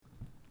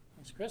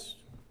Thanks, Chris.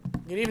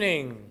 Good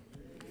evening.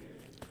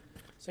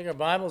 Let's take our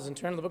Bibles and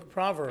turn to the book of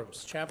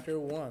Proverbs, chapter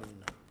 1.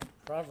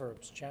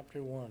 Proverbs,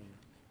 chapter 1.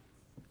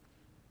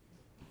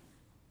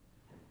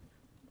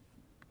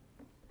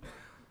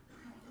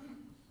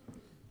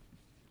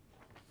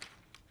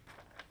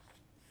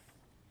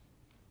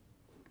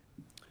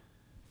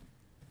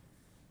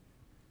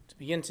 To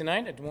begin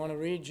tonight, I'd want to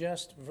read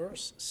just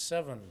verse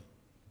 7.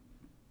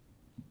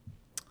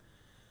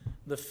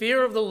 The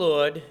fear of the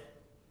Lord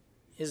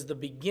is the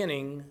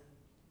beginning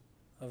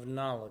of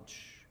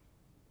knowledge.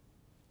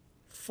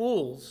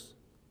 Fools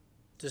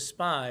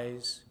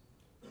despise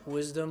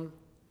wisdom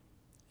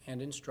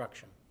and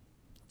instruction.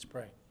 Let's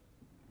pray.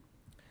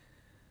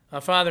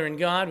 Our Father in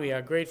God, we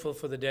are grateful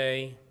for the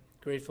day,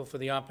 grateful for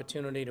the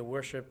opportunity to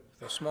worship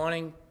this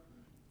morning,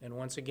 and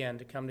once again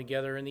to come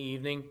together in the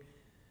evening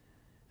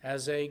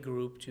as a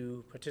group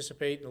to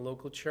participate in the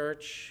local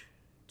church,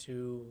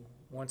 to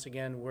once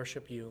again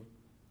worship you.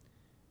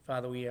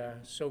 Father, we are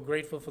so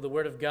grateful for the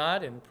Word of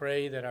God and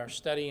pray that our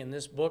study in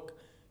this book,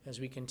 as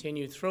we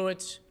continue through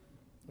it,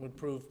 would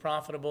prove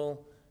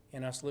profitable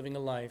in us living a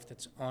life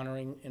that's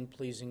honoring and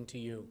pleasing to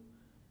you.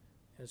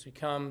 As we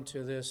come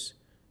to this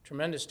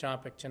tremendous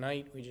topic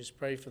tonight, we just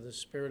pray for the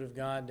Spirit of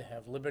God to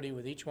have liberty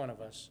with each one of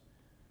us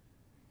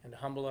and to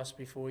humble us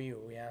before you.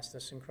 We ask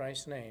this in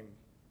Christ's name.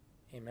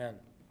 Amen.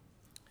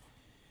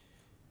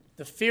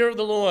 The fear of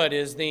the Lord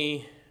is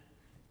the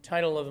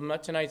title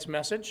of tonight's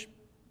message.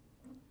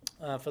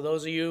 For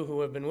those of you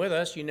who have been with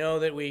us, you know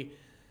that we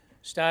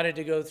started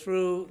to go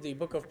through the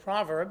book of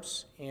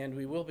Proverbs, and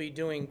we will be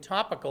doing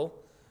topical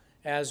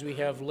as we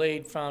have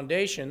laid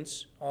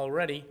foundations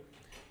already.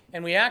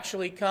 And we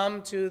actually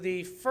come to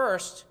the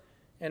first,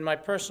 in my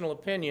personal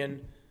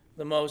opinion,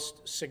 the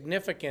most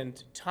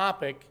significant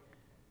topic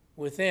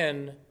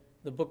within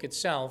the book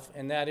itself,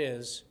 and that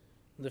is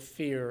the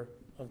fear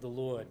of the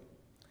Lord.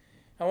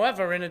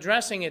 However, in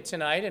addressing it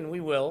tonight, and we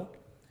will,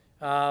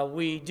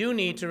 we do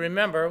need to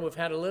remember, we've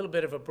had a little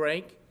bit of a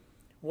break,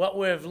 what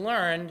we've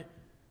learned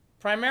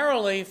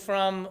primarily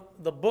from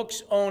the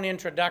book's own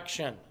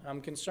introduction.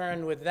 I'm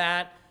concerned with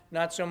that,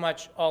 not so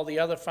much all the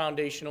other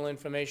foundational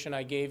information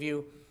I gave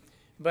you,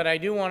 but I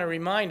do want to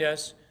remind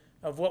us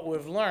of what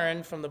we've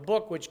learned from the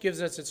book, which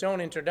gives us its own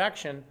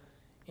introduction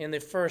in the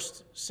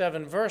first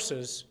 7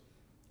 verses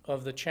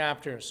of the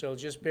chapter. So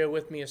just bear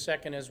with me a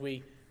second as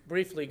we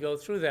briefly go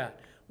through that.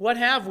 What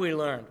have we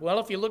learned? Well,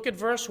 if you look at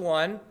verse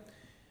 1,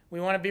 we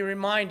want to be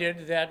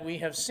reminded that we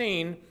have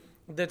seen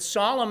that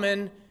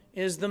Solomon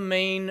is the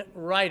main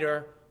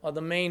writer or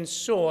the main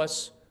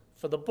source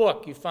for the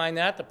book. You find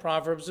that, the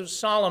Proverbs of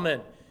Solomon.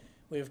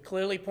 We have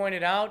clearly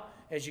pointed out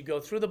as you go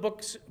through the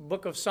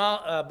book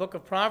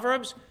of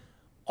Proverbs,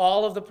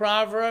 all of the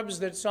Proverbs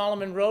that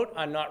Solomon wrote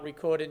are not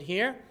recorded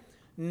here,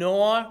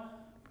 nor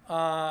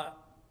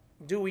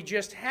do we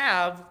just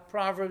have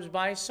Proverbs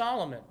by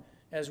Solomon.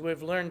 As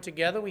we've learned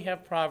together, we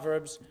have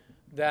Proverbs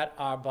that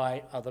are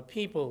by other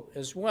people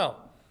as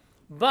well.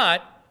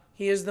 But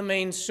he is the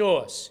main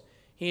source.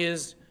 He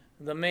is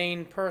the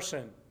main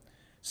person.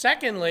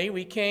 Secondly,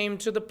 we came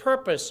to the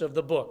purpose of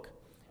the book,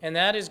 and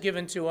that is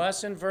given to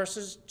us in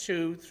verses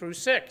 2 through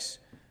 6,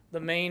 the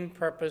main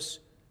purpose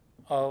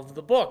of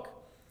the book.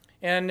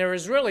 And there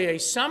is really a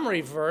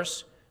summary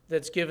verse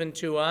that's given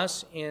to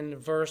us in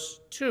verse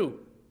 2,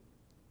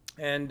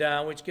 and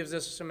which gives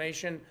us a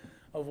summation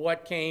of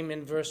what came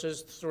in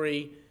verses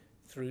 3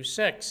 through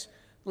 6.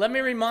 Let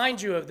me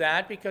remind you of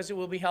that because it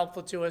will be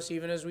helpful to us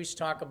even as we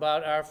talk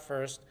about our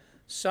first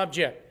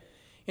subject.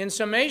 In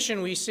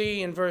summation, we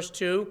see in verse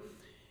 2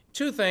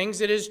 two things.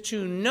 It is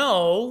to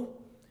know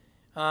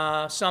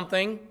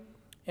something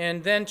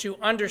and then to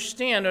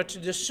understand or to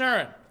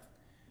discern.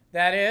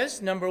 That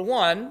is, number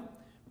 1,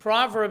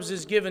 Proverbs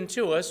is given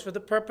to us for the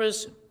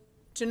purpose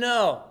to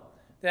know.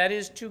 That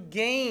is to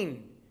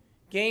gain.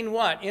 Gain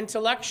what?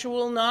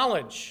 Intellectual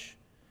knowledge.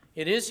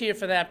 It is here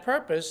for that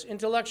purpose.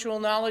 Intellectual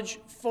knowledge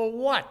for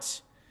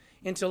what?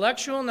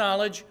 Intellectual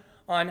knowledge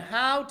on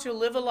how to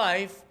live a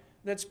life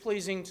that's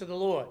pleasing to the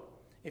Lord.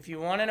 If you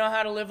want to know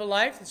how to live a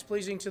life that's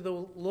pleasing to the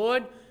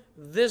Lord,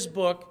 this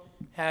book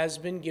has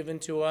been given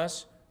to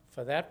us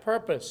for that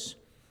purpose.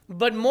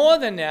 But more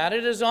than that,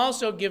 it is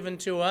also given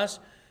to us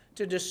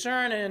to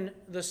discern in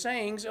the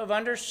sayings of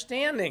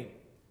understanding.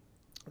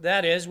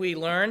 That is, we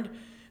learned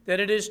that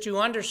it is to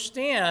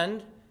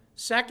understand,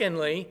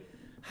 secondly,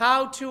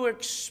 how to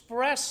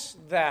express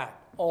that,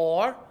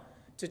 or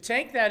to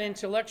take that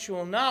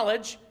intellectual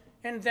knowledge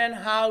and then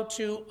how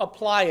to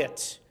apply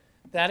it.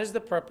 That is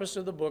the purpose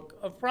of the book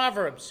of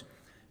Proverbs.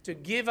 To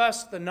give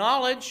us the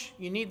knowledge,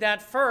 you need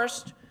that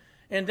first,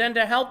 and then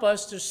to help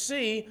us to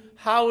see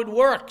how it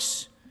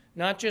works.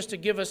 Not just to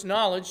give us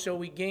knowledge so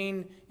we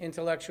gain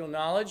intellectual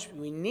knowledge,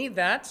 we need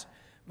that,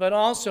 but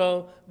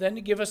also then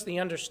to give us the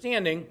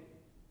understanding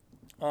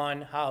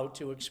on how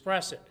to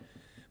express it.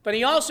 But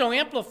he also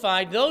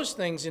amplified those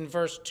things in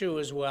verse 2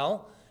 as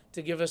well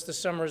to give us the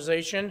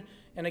summarization.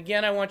 And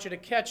again, I want you to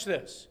catch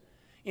this.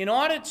 In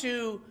order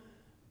to,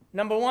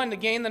 number 1, to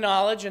gain the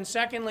knowledge, and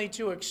secondly,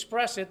 to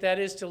express it, that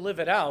is, to live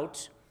it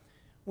out,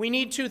 we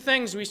need two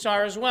things we saw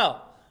as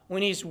well. We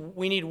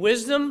need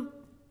wisdom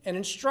and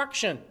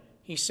instruction,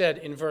 he said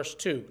in verse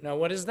 2. Now,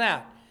 what is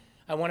that?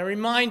 I want to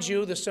remind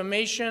you the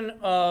summation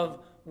of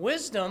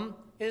wisdom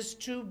is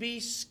to be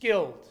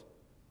skilled.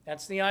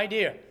 That's the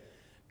idea.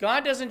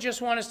 God doesn't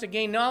just want us to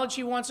gain knowledge,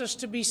 he wants us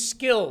to be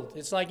skilled.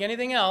 It's like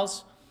anything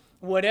else.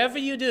 Whatever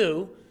you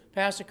do,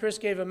 Pastor Chris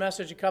gave a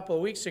message a couple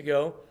of weeks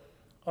ago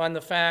on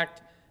the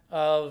fact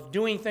of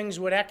doing things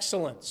with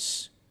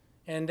excellence.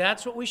 And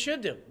that's what we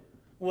should do.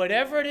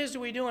 Whatever it is that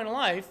we do in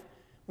life,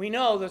 we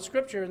know that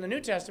Scripture in the New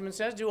Testament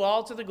says, do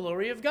all to the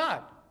glory of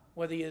God.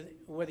 Whether you're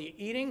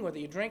eating, whether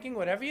you're drinking,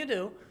 whatever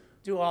you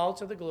do all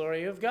to the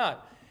glory of God.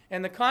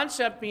 And the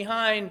concept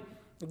behind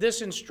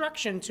this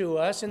instruction to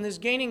us and this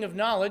gaining of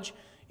knowledge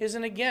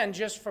isn't, again,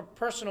 just for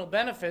personal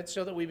benefit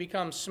so that we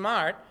become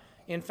smart.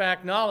 In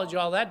fact, knowledge,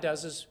 all that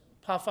does is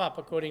puff up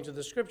according to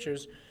the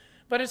Scriptures.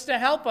 But it's to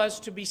help us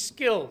to be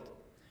skilled.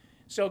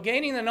 So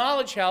gaining the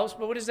knowledge helps,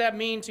 but what does that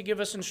mean to give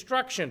us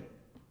instruction?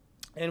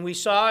 And we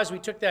saw, as we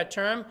took that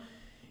term,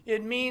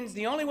 it means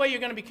the only way you're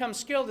going to become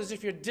skilled is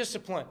if you're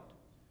disciplined.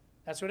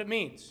 That's what it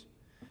means.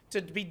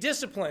 To be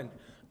disciplined,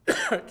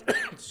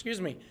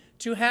 excuse me,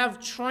 to have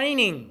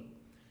training,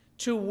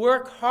 to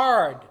work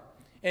hard.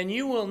 And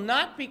you will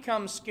not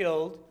become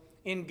skilled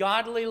in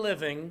godly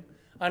living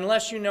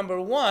unless you, number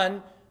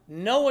one,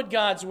 know what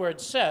God's Word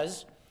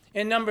says,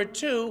 and number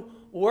two,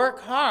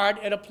 work hard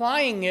at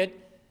applying it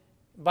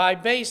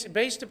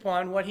based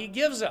upon what he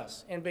gives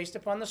us, and based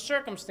upon the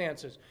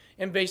circumstances,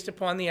 and based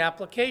upon the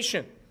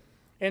application.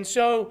 And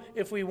so,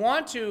 if we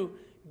want to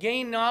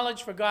gain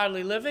knowledge for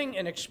godly living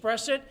and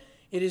express it,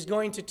 it is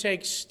going to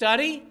take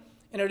study,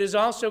 and it is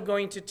also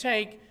going to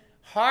take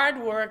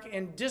hard work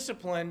and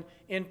discipline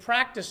in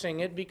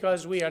practicing it,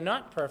 because we are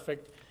not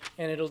perfect,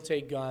 and it'll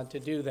take God to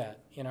do that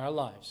in our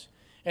lives.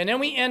 And then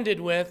we ended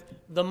with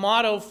the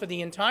motto for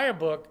the entire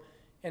book,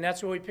 and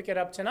that's where we pick it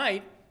up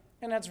tonight,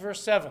 and that's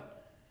verse 7.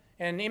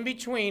 And in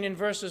between, in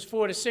verses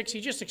 4 to 6,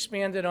 he just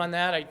expanded on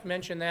that. I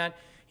mentioned that.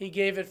 He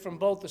gave it from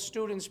both the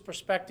student's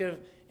perspective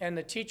and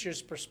the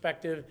teacher's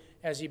perspective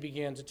as he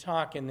began to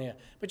talk in there.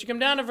 But you come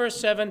down to verse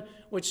 7,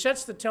 which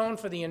sets the tone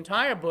for the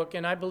entire book,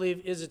 and I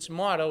believe is its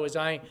motto, as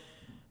I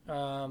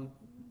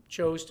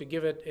chose to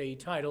give it a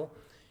title,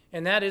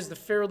 and that is the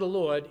fear of the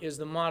Lord is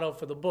the motto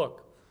for the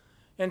book.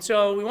 And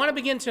so we want to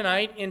begin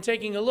tonight in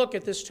taking a look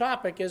at this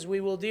topic, as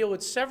we will deal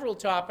with several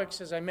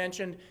topics, as I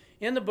mentioned,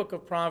 in the book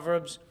of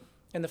Proverbs,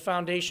 and the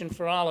foundation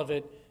for all of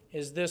it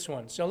is this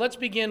one. So let's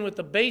begin with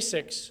the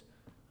basics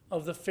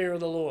of the fear of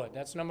the Lord.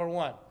 That's number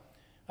one.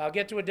 I'll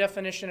get to a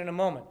definition in a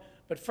moment.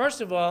 But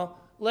first of all,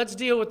 let's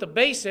deal with the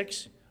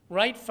basics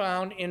right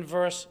found in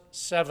verse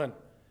 7.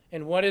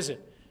 And what is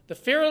it? The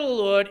fear of the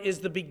Lord is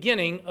the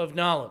beginning of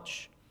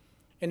knowledge.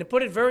 And to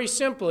put it very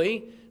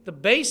simply, the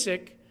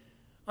basic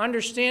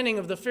understanding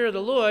of the fear of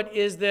the Lord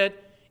is that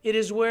it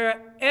is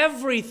where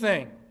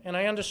everything, and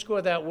I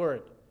underscore that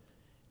word,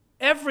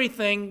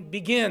 everything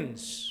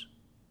begins.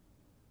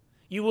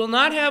 You will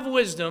not have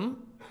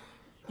wisdom,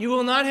 you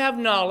will not have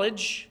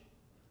knowledge,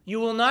 you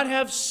will not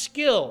have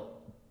skill,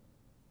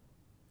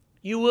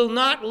 you will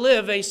not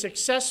live a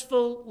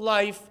successful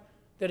life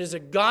that is a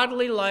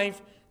godly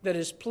life that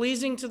is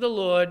pleasing to the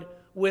Lord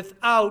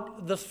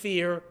without the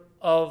fear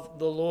of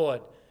the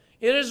Lord.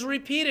 It is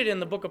repeated in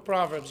the book of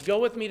Proverbs. Go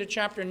with me to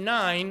chapter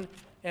 9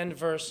 and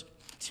verse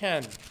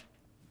 10.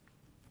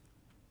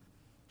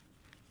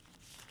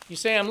 You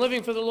say, I'm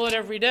living for the Lord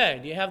every day.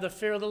 Do you have the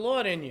fear of the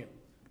Lord in you?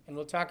 And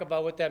we'll talk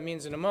about what that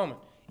means in a moment.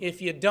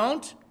 If you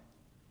don't,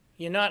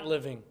 you're not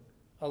living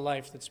a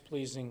life that's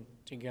pleasing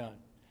to God.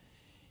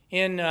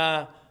 In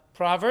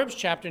Proverbs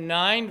chapter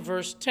 9,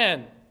 verse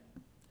 10,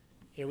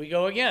 here we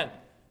go again.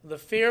 The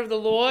fear of the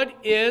Lord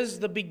is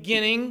the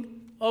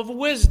beginning of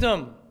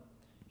wisdom.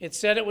 It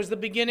said it was the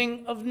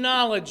beginning of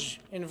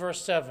knowledge in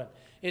verse 7.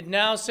 It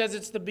now says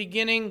it's the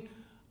beginning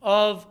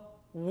of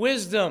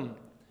wisdom.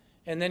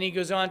 And then he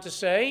goes on to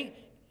say,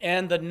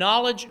 and the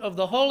knowledge of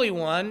the Holy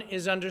One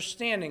is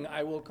understanding.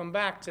 I will come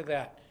back to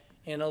that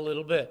in a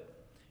little bit.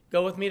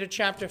 Go with me to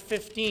chapter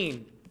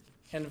 15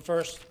 and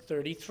verse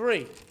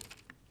 33.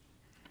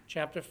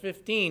 Chapter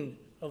 15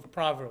 of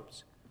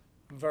Proverbs,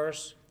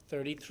 verse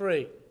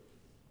 33.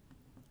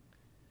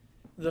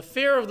 The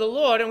fear of the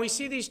Lord, and we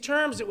see these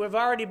terms that we've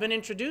already been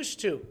introduced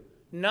to.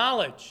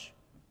 Knowledge,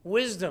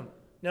 wisdom.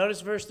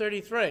 Notice verse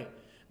 33.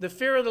 The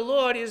fear of the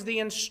Lord is the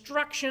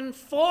instruction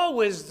for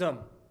wisdom.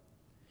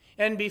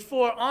 And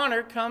before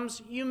honor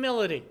comes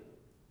humility.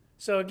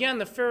 So again,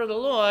 the fear of the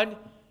Lord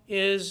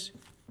is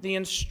the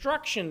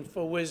instruction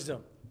for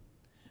wisdom.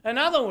 In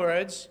other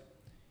words,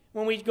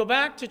 when we go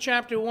back to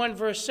chapter 1,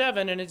 verse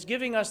 7, and it's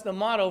giving us the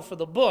motto for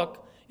the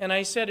book, and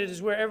I said it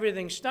is where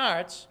everything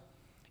starts,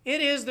 it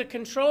is the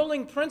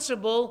controlling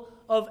principle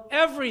of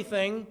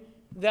everything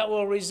that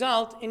will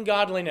result in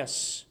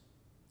godliness.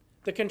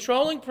 The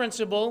controlling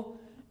principle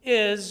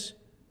is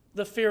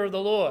the fear of the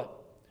Lord.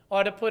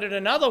 Or to put it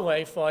another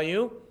way for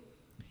you,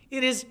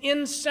 it is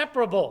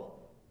inseparable.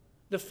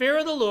 The fear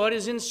of the Lord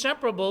is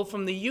inseparable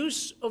from the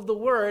use of the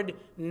word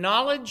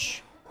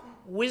knowledge,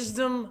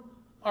 wisdom,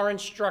 or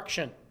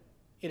instruction.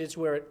 It is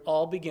where it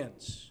all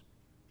begins.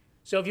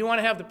 So if you want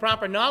to have the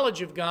proper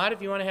knowledge of God,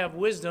 if you want to have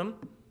wisdom,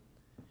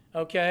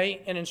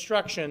 okay, and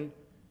instruction,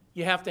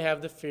 you have to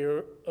have the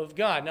fear of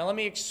God. Now let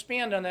me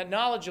expand on that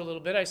knowledge a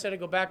little bit. I said I'd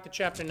go back to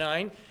chapter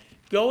 9.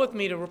 Go with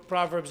me to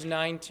Proverbs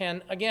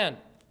 9:10 again,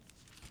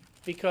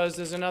 because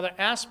there's another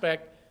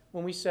aspect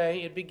when we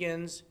say it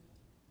begins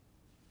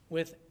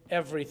with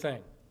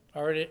everything,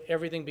 or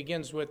everything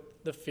begins with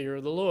the fear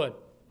of the Lord.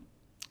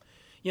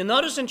 You'll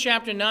notice in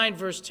chapter 9,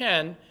 verse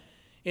 10,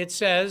 it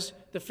says,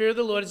 the fear of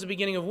the Lord is the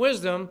beginning of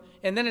wisdom,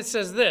 and then it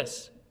says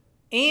this,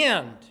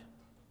 and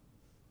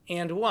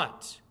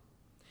what?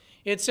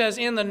 It says,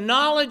 and the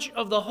knowledge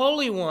of the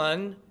Holy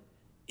One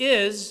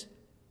is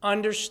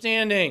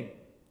understanding.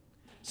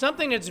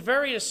 Something that's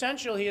very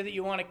essential here that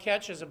you want to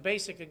catch as a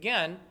basic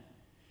again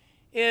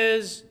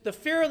is the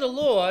fear of the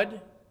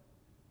Lord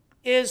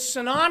is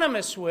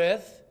synonymous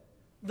with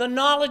the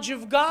knowledge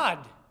of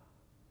God.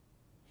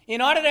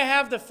 In order to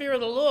have the fear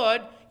of the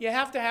Lord, you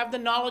have to have the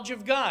knowledge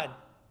of God.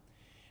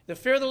 The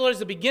fear of the Lord is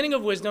the beginning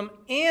of wisdom,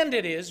 and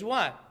it is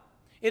what?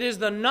 It is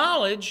the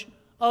knowledge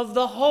of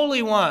the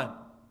Holy One.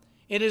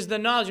 It is the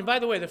knowledge. And by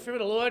the way, the fear of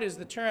the Lord is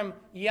the term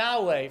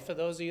Yahweh, for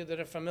those of you that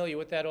are familiar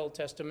with that Old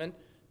Testament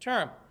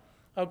term.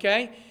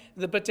 Okay?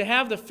 But to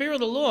have the fear of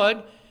the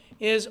Lord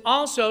is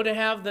also to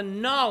have the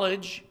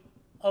knowledge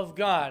of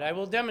God. I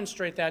will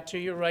demonstrate that to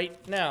you right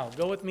now.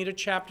 Go with me to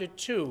chapter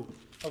 2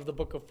 of the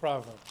book of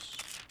Proverbs.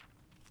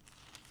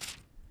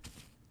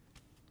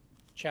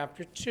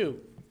 Chapter 2.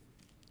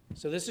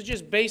 So this is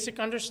just basic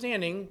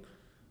understanding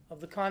of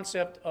the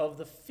concept of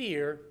the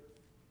fear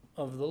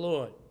of the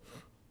Lord.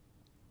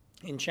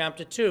 In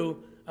chapter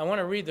 2, I want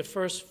to read the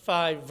first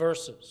 5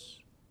 verses.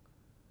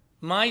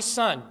 My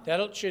son,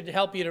 that should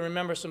help you to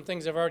remember some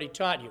things I've already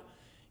taught you.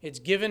 It's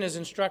given as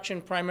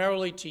instruction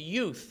primarily to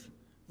youth,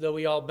 though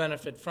we all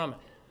benefit from it.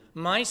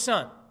 My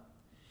son,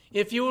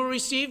 if you will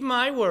receive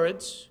my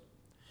words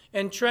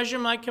and treasure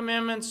my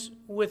commandments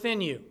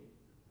within you,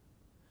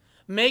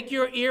 make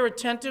your ear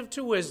attentive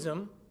to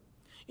wisdom,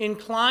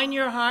 incline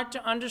your heart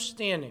to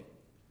understanding.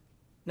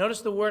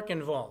 Notice the work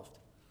involved.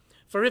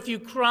 For if you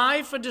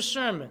cry for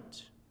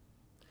discernment,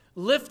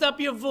 lift up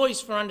your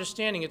voice for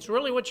understanding. It's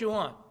really what you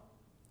want.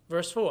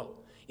 Verse 4.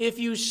 If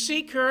you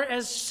seek her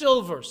as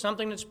silver,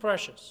 something that's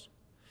precious,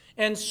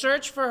 and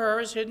search for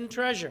her as hidden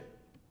treasure.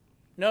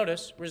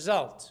 Notice,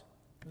 result.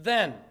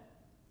 Then,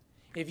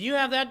 if you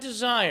have that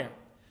desire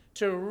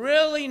to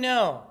really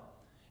know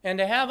and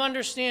to have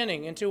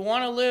understanding and to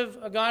want to live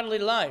a godly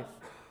life,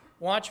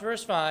 watch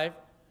verse 5,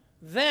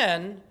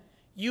 then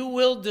you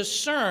will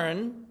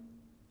discern,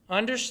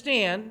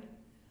 understand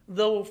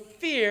the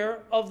fear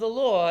of the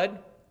Lord,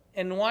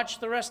 and watch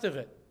the rest of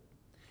it,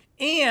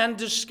 and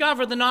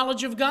discover the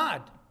knowledge of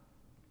God.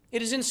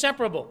 It is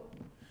inseparable.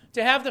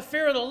 To have the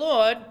fear of the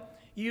Lord,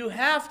 you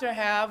have to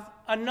have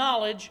a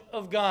knowledge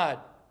of God.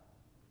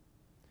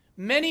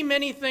 Many,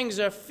 many things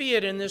are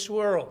feared in this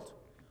world.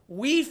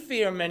 We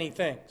fear many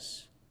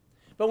things.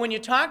 But when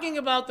you're talking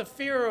about the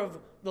fear of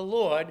the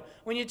Lord,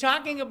 when you're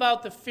talking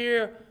about the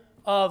fear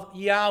of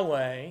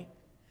Yahweh,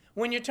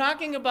 when you're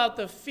talking about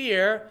the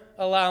fear,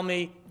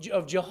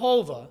 of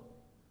Jehovah,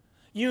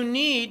 you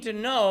need to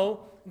know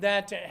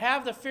that to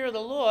have the fear of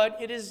the Lord,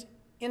 it is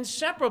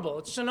inseparable.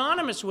 It's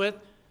synonymous with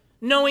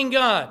knowing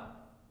God.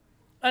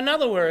 In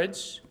other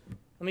words,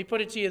 let me put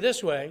it to you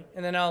this way,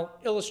 and then I'll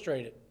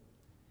illustrate it.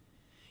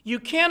 You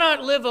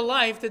cannot live a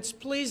life that's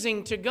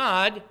pleasing to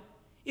God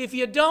if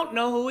you don't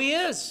know who He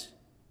is.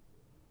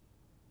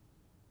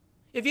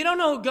 If you don't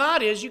know who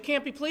God is, you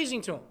can't be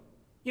pleasing to Him.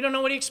 You don't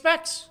know what He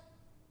expects.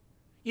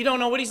 You don't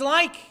know what He's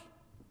like.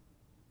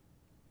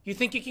 You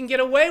think you can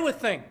get away with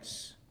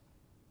things.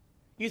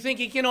 You think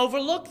you can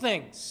overlook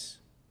things.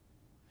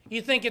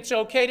 You think it's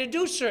okay to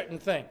do certain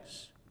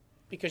things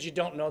because you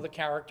don't know the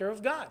character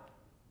of God.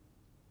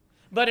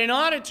 But in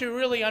order to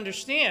really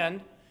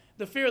understand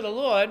the fear of the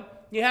Lord,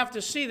 you have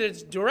to see that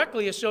it's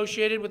directly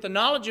associated with the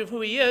knowledge of who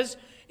He is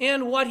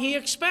and what He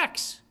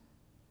expects.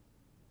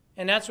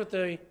 And that's what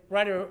the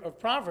writer of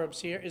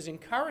Proverbs here is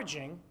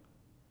encouraging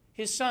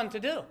his son to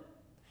do.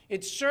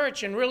 It's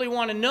search and really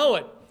want to know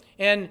it.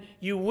 And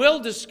you will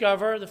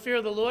discover the fear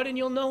of the Lord, and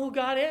you'll know who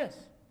God is.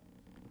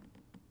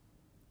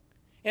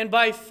 And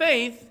by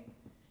faith,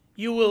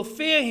 you will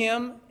fear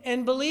Him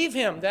and believe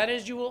Him. That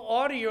is, you will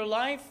order your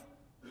life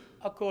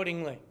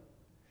accordingly.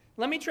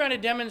 Let me try to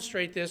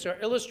demonstrate this or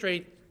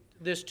illustrate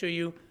this to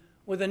you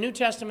with a New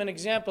Testament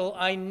example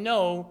I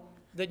know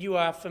that you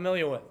are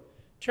familiar with.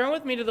 Turn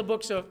with me to the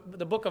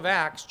book of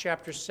Acts,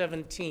 chapter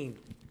 17.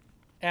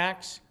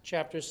 Acts,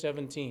 chapter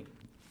 17.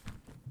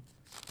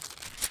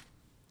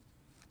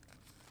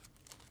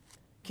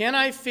 Can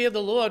I fear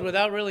the Lord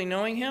without really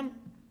knowing Him?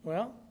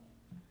 Well,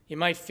 you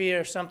might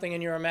fear something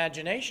in your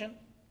imagination.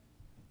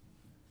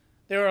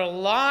 There are a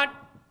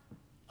lot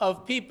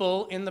of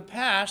people in the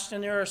past,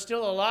 and there are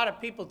still a lot of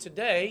people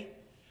today,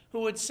 who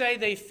would say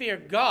they fear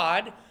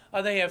God,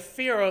 or they have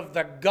fear of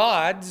the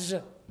gods.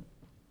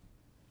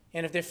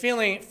 And if they're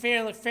fearing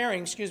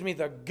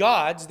the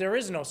gods, there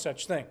is no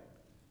such thing.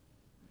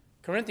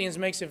 Corinthians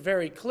makes it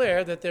very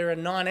clear that they're a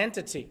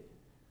non-entity,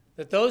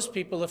 that those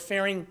people are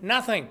fearing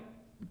nothing.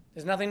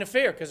 There's nothing to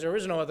fear because there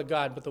is no other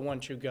God but the one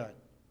true God.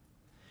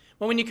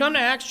 Well, when you come to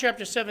Acts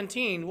chapter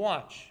 17,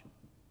 watch.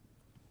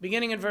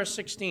 Beginning in verse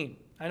 16.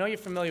 I know you're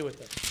familiar with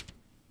this.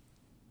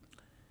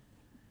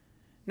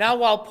 Now,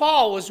 while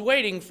Paul was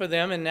waiting for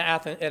them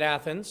at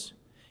Athens,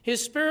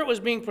 his spirit was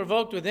being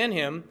provoked within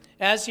him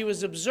as he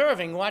was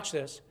observing, watch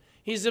this,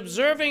 he's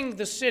observing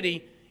the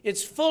city.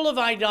 It's full of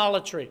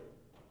idolatry,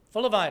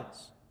 full of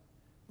idols.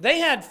 They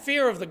had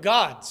fear of the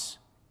gods,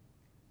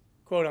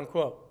 quote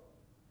unquote.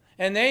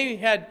 And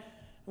they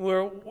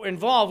were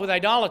involved with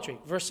idolatry,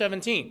 verse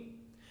 17.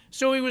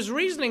 So he was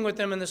reasoning with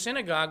them in the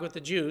synagogue with the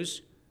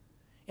Jews,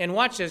 and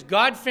watch this,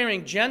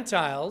 God-fearing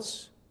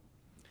Gentiles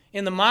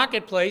in the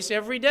marketplace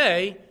every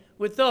day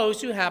with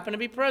those who happen to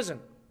be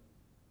present.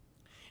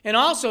 And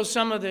also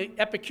some of the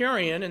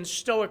Epicurean and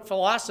Stoic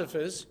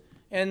philosophers,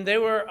 and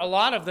there were a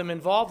lot of them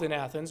involved in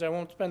Athens, I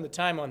won't spend the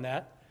time on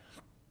that,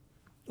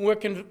 were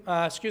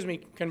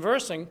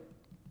conversing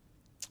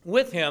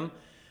with him.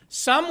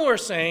 Some were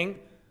saying,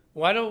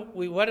 what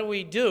do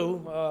we do?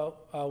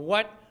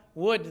 What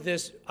would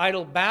this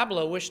idol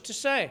babbler wish to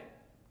say?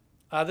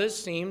 Others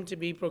seemed to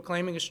be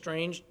proclaiming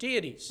strange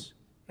deities.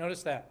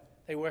 Notice that.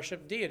 They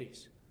worshiped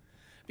deities.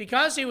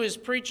 Because he was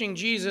preaching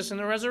Jesus and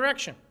the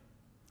resurrection.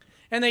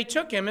 And they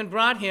took him and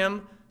brought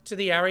him to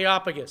the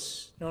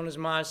Areopagus, known as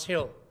Mars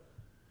Hill,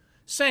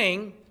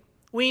 saying,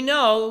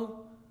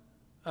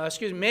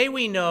 may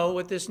we know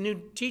what this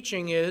new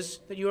teaching is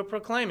that you are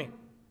proclaiming.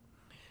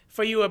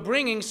 For you are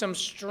bringing some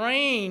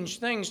strange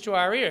things to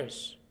our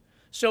ears.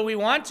 So we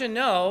want to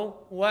know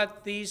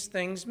what these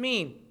things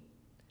mean.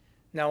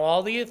 Now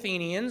all the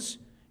Athenians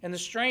and the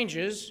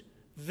strangers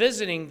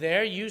visiting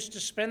there used to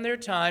spend their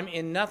time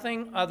in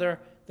nothing other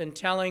than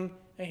telling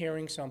and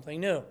hearing something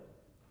new.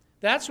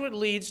 That's what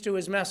leads to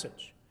his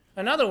message.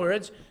 In other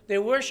words,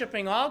 they're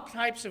worshiping all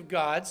types of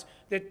gods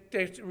that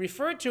they're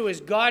referred to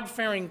as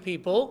God-fearing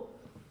people,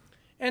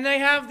 and they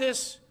have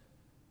this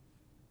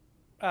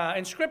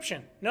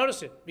inscription.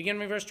 Notice it, beginning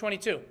with verse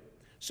 22.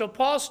 So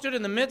Paul stood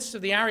in the midst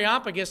of the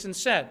Areopagus and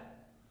said,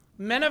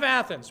 Men of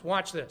Athens,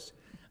 watch this,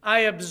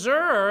 I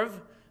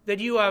observe that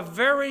you are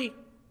very,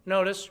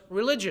 notice,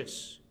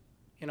 religious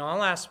in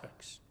all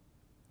aspects.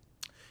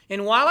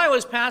 And while I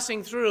was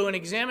passing through and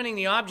examining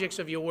the objects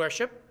of your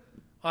worship,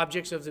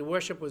 objects of the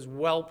worship was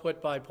well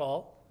put by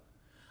Paul,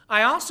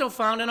 I also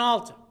found an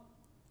altar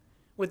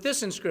with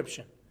this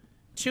inscription,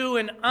 to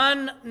an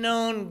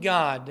unknown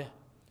God.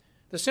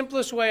 The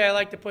simplest way I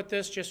like to put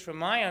this, just from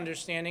my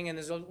understanding, and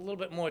there's a little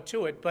bit more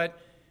to it, but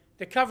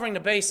they're covering the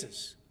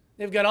bases.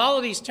 They've got all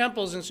of these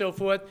temples and so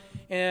forth,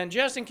 and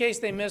just in case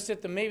they missed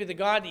it, maybe the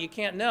God that you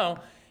can't know,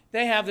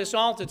 they have this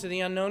altar to the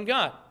unknown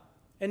God.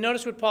 And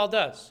notice what Paul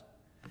does.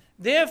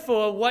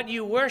 Therefore, what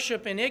you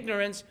worship in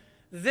ignorance,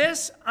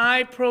 this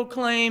I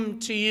proclaim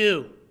to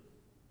you.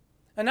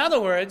 In other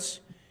words,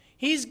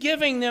 he's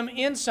giving them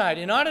insight.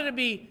 In order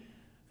to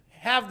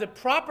have the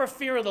proper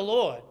fear of the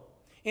Lord,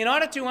 in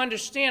order to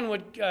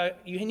understand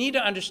you need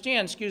to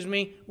understand,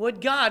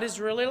 what God is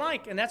really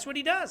like. And that's what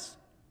he does.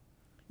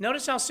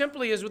 Notice how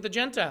simple he is with the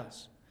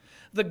Gentiles.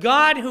 The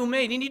God who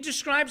made, and he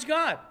describes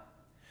God.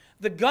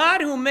 The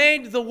God who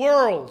made the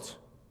world.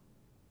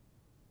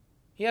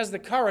 He has the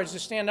courage to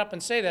stand up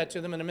and say that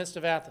to them in the midst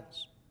of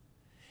Athens.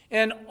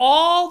 And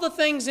all the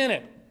things in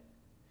it.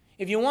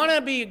 If you want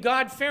to be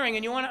God-fearing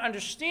and you want to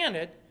understand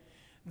it,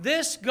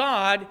 this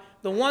God,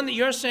 the one that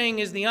you're saying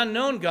is the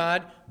unknown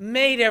God,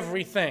 made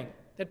everything.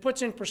 That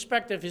puts in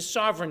perspective his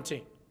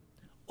sovereignty.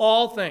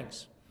 All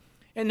things.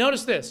 And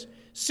notice this.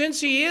 Since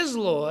he is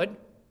Lord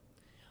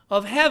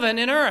of heaven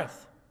and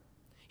earth,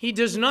 he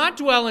does not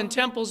dwell in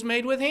temples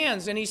made with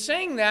hands. And he's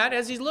saying that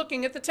as he's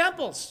looking at the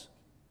temples.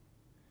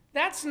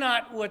 That's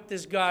not what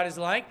this God is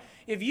like.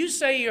 If you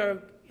say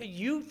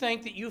you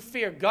think that you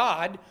fear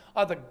God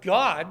or the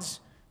gods,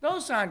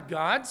 those aren't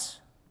gods.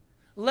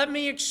 Let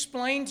me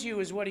explain to you,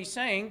 is what he's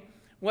saying,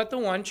 what the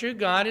one true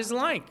God is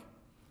like.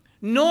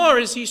 Nor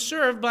is he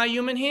served by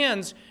human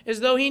hands as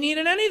though he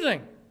needed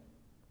anything.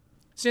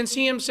 Since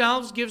he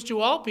himself gives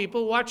to all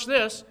people, watch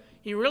this,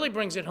 he really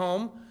brings it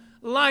home,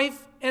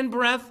 life and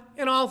breath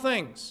in all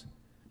things.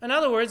 In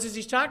other words, as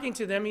he's talking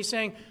to them, he's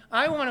saying,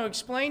 I want to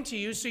explain to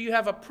you so you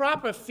have a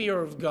proper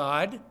fear of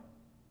God.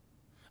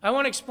 I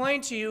want to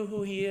explain to you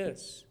who he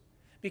is.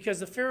 Because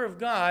the fear of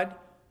God,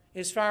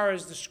 as far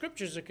as the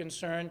scriptures are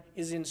concerned,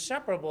 is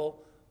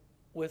inseparable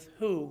with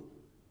who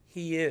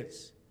he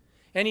is.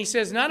 And he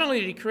says, not only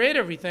did he create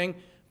everything,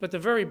 but the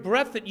very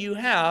breath that you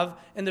have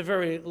and the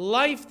very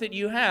life that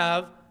you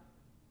have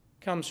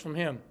comes from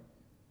him.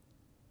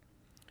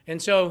 And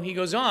so he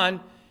goes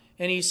on,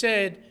 and he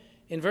said,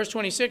 in verse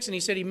 26, and he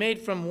said, he made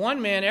from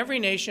one man every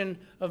nation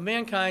of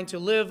mankind to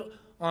live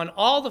on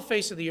all the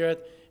face of the earth,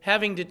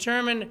 having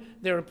determined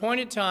their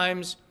appointed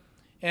times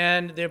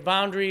and their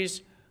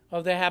boundaries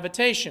of their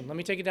habitation. Let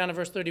me take it down to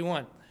verse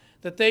 31.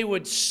 That they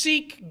would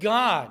seek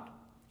God,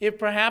 if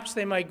perhaps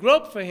they might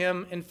grope for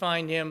him and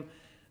find him,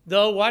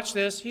 though, watch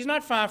this, he's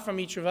not far from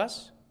each of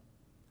us.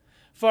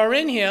 For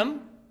in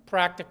him,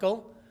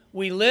 practical,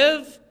 we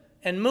live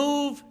and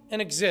move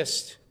and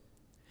exist.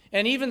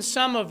 And even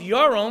some of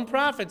your own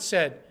prophets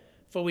said,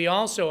 for we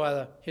also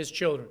are his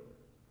children.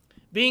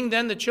 Being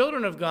then the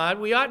children of God,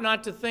 we ought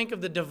not to think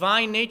of the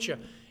divine nature.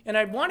 And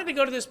I wanted to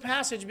go to this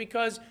passage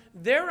because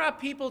there are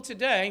people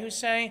today who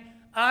say,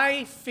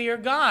 I fear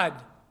God.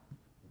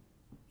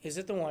 Is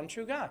it the one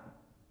true God?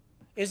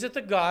 Is it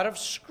the God of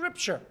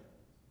Scripture?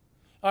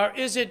 Or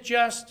is it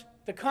just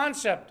the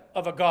concept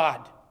of a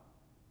God?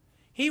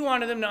 He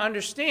wanted them to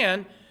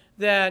understand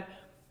that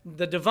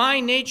the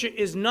divine nature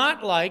is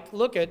not like,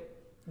 look at,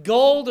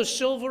 gold or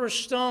silver or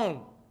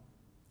stone.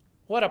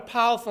 What a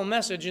powerful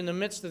message in the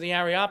midst of the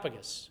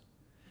Areopagus.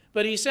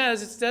 But he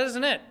says, it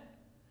isn't it?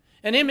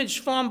 An image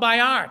formed by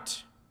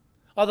art,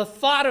 or the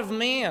thought of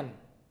man.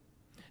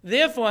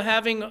 Therefore,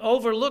 having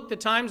overlooked the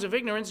times of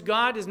ignorance,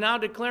 God is now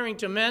declaring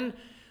to men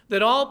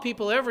that all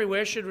people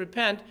everywhere should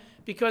repent,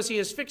 because he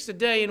has fixed a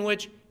day in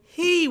which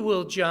he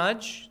will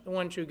judge, the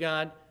one true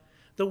God,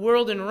 the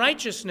world in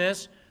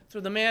righteousness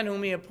through the man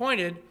whom he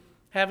appointed,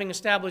 having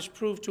established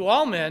proof to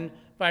all men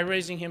by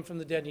raising him from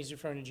the dead. He's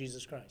referring to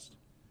Jesus Christ.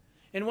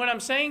 And what I'm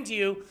saying to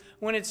you,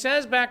 when it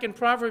says back in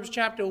Proverbs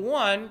chapter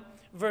 1,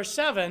 verse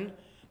 7,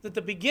 that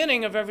the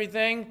beginning of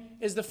everything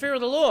is the fear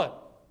of the Lord.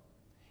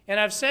 And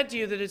I've said to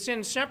you that it's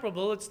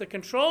inseparable. It's the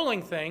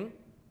controlling thing,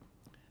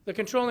 the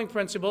controlling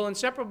principle,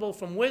 inseparable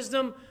from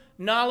wisdom,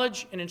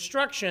 knowledge, and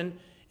instruction,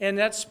 and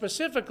that's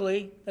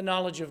specifically the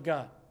knowledge of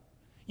God.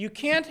 You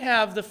can't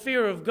have the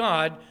fear of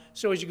God,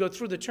 so as you go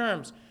through the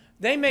terms,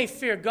 they may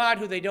fear God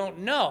who they don't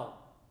know,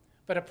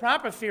 but a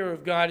proper fear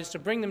of God is to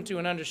bring them to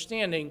an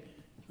understanding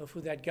of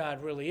who that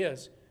God really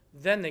is.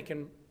 Then they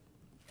can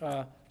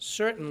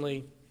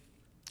certainly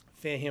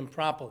fear him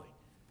properly.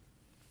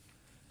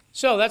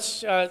 So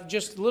that's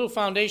just a little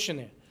foundation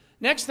there.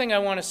 Next thing I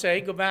want to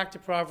say, go back to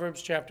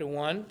Proverbs chapter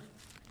 1,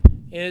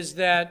 is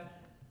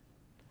that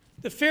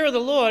the fear of the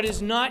Lord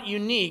is not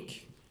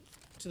unique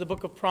to the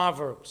book of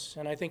Proverbs,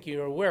 and I think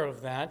you're aware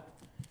of that.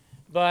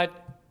 But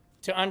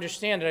to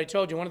understand it, I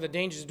told you one of the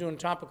dangers of doing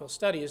topical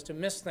study is to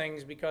miss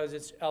things because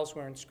it's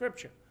elsewhere in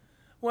Scripture.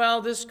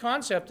 Well, this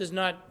concept is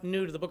not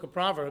new to the book of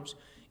Proverbs.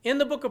 In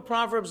the book of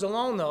Proverbs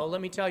alone, though,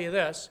 let me tell you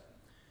this.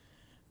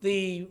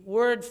 The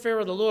word fear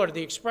of the Lord, or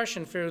the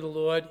expression fear of the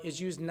Lord, is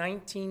used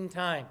 19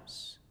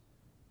 times,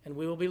 and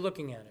we will be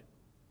looking at it.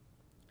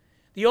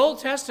 The Old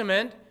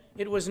Testament,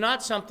 it was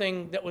not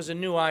something that was a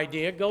new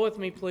idea. Go with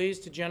me, please,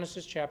 to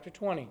Genesis chapter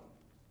 20.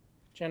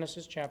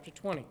 Genesis chapter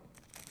 20.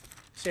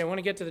 See, I want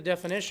to get to the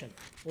definition.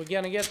 We're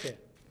going to get there.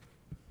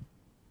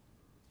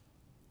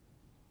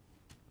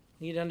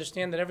 You need to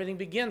understand that everything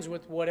begins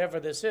with whatever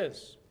this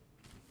is,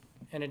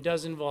 and it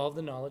does involve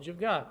the knowledge of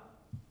God.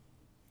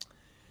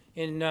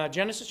 In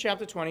Genesis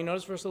chapter 20,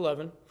 notice verse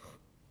 11,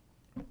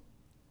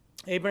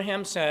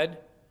 Abraham said,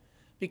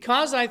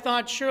 because I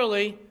thought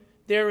surely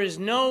there is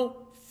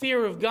no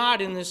fear of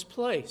God in this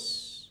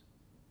place.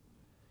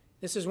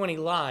 This is when he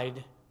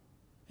lied,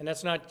 and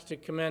that's not to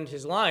commend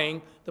his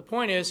lying. The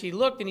point is, he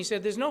looked and he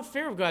said, there's no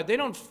fear of God. They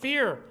don't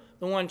fear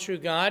the one true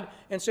God,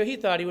 and so he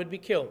thought he would be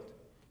killed.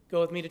 Go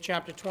with me to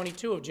chapter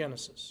 22 of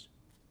Genesis,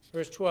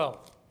 verse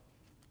 12.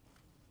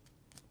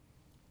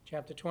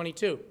 Chapter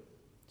 22.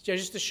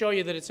 Just to show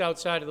you that it's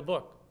outside of the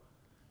book.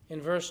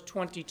 In verse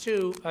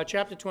 22,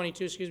 chapter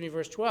 22,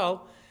 verse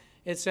 12,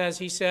 it says,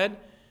 he said,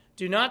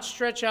 do not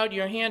stretch out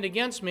your hand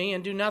against me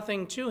and do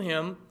nothing to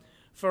him,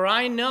 for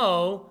I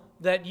know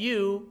that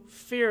you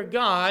fear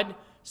God,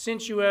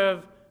 since you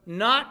have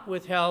not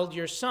withheld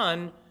your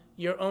son,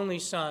 your only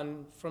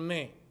son, from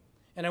me.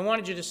 And I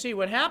wanted you to see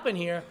what happened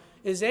here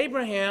is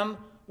Abraham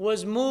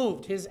was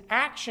moved. His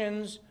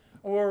actions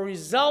were a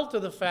result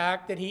of the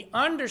fact that he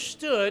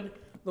understood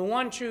the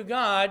one true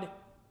God,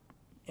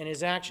 and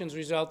his actions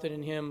resulted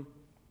in him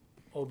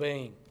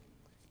obeying.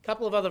 A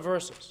couple of other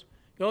verses.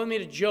 Go with me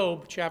to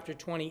Job chapter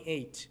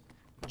 28.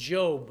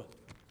 Job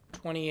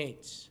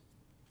 28.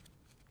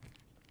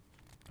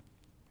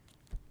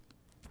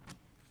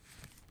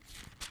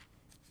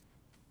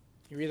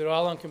 You're either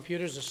all on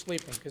computers or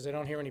sleeping because I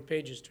don't hear any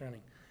pages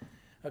turning.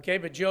 Okay,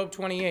 but Job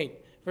 28,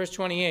 verse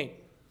 28.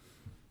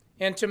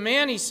 And to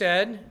man he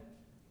said,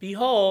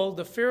 behold,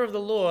 the fear of the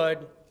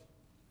Lord,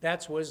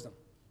 that's wisdom.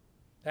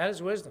 That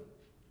is wisdom.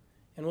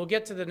 And we'll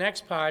get to the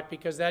next part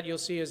because that you'll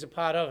see is a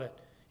part of it.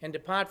 And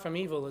depart from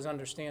evil is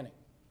understanding.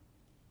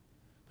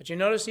 But you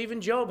notice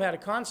even Job had a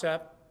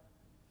concept,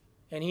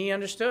 and he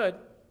understood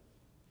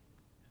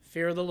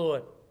fear of the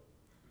Lord.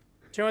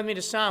 Turn with me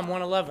to Psalm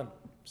 111.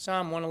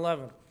 Psalm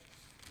 111.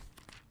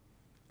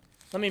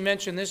 Let me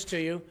mention this to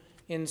you.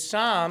 In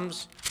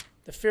Psalms,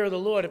 the fear of the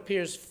Lord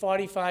appears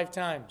 45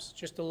 times,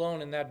 just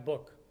alone in that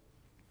book.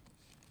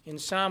 In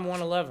Psalm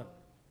 111.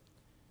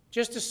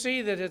 Just to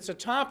see that it's a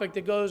topic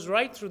that goes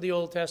right through the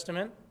Old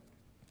Testament.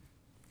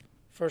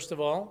 First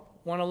of all,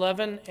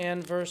 111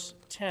 and verse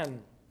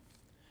 10.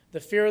 The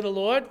fear of the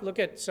Lord,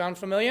 sound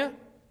familiar?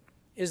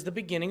 Is the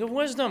beginning of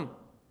wisdom.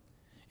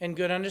 And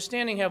good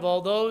understanding have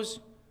all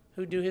those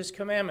who do his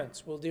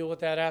commandments. We'll deal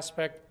with that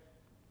aspect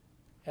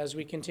as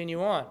we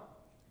continue on.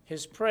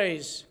 His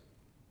praise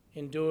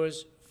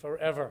endures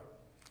forever.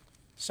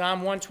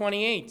 Psalm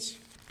 128,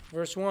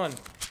 verse 1.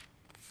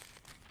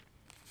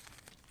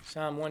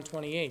 Psalm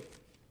 128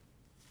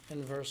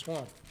 and verse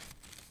 1.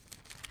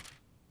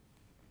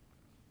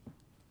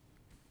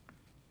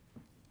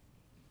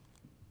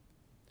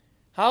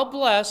 How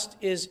blessed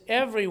is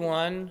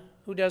everyone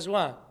who does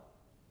what?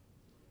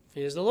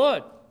 Fears the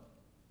Lord,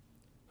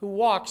 who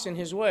walks in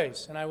his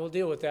ways. And I will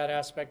deal with that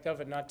aspect of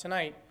it, not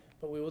tonight,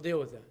 but we will deal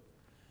with that.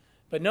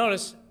 But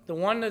notice, the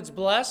one that's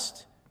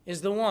blessed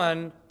is the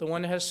one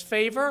that has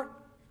favor,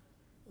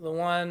 the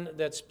one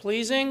that's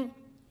pleasing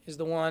is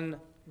the one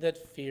that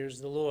fears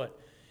the Lord.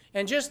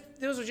 And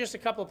those are just a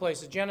couple of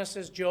places.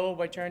 Genesis,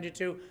 Job, I turned you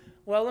to.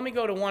 Well, let me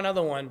go to one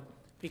other one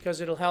because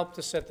it'll help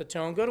to set the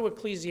tone. Go to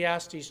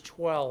Ecclesiastes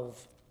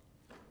 12.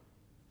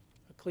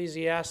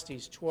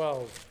 Ecclesiastes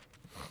 12.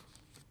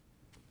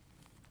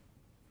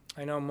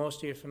 I know most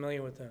of you are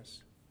familiar with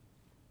this,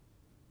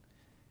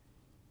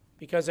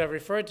 because I've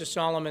referred to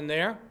Solomon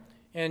there.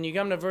 And you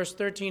come to verse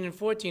 13 and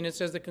 14, it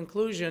says the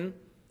conclusion,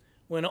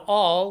 when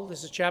all,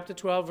 this is chapter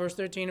 12, verse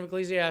 13 of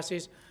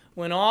Ecclesiastes,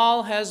 when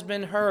all has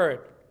been heard,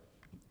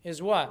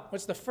 is what?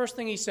 What's the first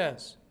thing he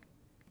says?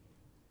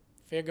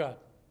 Fear God.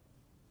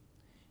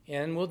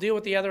 And we'll deal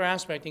with the other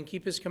aspect and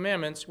keep his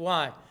commandments.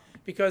 Why?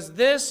 Because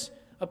this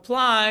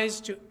applies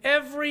to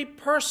every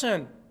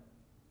person.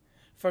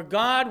 For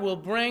God will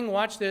bring,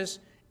 watch this,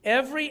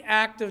 every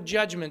act of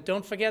judgment.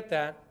 Don't forget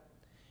that.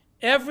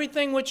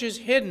 Everything which is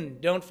hidden,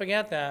 don't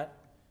forget that,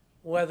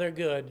 whether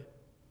good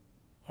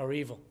or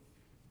evil.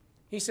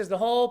 He says the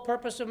whole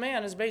purpose of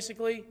man is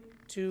basically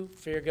to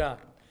fear God.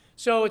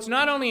 So it's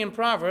not only in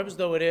Proverbs,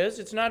 though it is.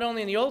 It's not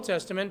only in the Old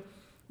Testament,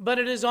 but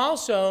it is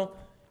also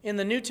in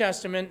the New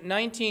Testament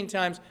 19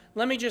 times.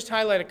 Let me just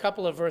highlight a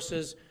couple of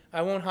verses.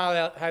 I won't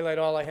highlight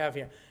all I have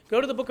here. Go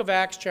to the book of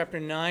Acts chapter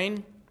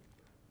 9.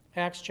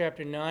 Acts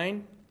chapter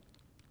 9.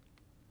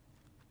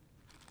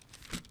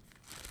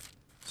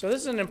 So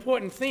this is an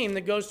important theme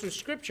that goes through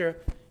Scripture,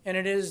 and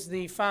it is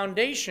the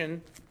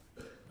foundation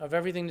of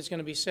everything that's going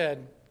to be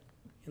said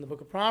in the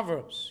book of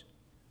Proverbs.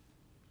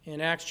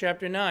 In Acts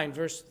chapter 9,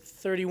 verse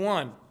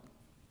 31.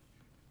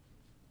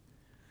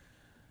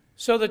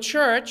 So the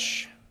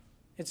church,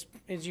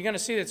 you're going to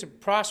see that it's a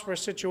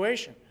prosperous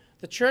situation.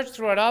 The church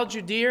throughout all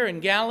Judea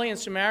and Galilee and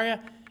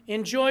Samaria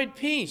enjoyed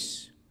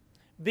peace,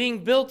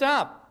 being built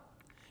up,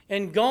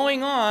 and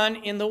going on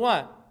in the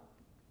what?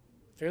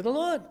 Fear of the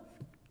Lord.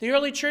 The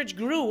early church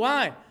grew.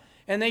 Why?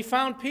 And they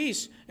found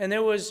peace, and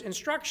there was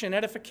instruction,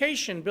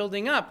 edification,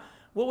 building up.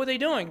 What were they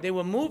doing? They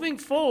were moving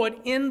forward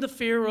in the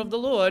fear of the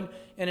Lord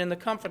and in the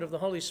comfort of the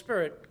Holy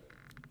Spirit,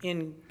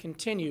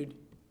 continued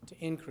to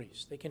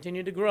increase. They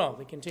continued to grow.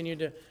 They continued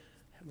to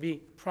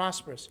be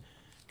prosperous.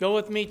 Go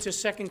with me to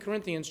 2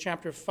 Corinthians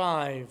chapter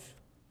 5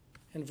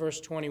 and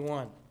verse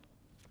 21.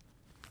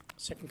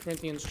 2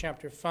 Corinthians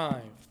chapter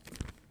 5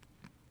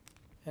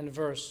 and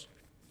verse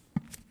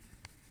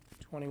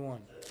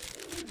 21.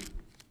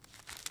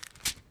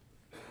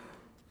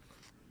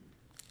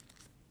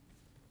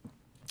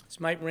 This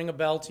might ring a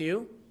bell to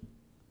you.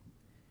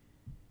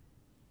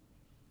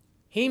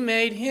 He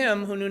made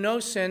him who knew no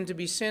sin to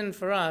be sin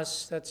for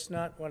us. That's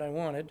not what I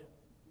wanted.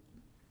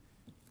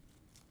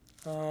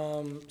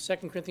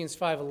 2 Corinthians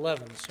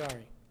 5:11,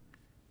 sorry.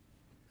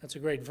 That's a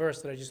great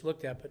verse that I just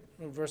looked at, but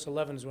verse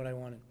 11 is what I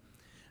wanted.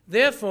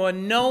 Therefore,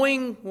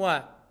 knowing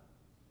what?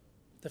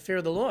 The fear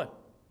of the Lord,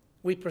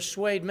 we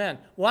persuade men.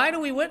 Why do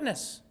we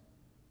witness?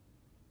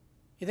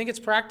 You think it's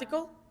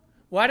practical?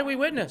 Why do we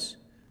witness?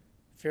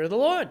 Fear of the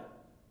Lord.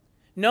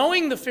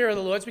 Knowing the fear of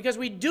the Lord is because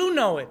we do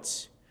know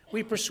it.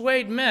 We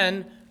persuade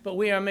men, but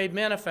we are made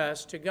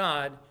manifest to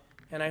God,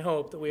 and I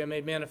hope that we are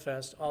made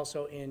manifest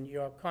also in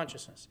your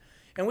consciousness.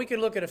 And we could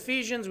look at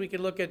Ephesians, we could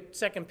look at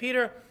 2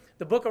 Peter,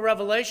 the book of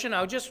Revelation.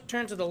 I'll just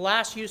turn to the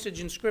last usage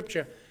in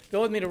Scripture.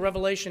 Go with me to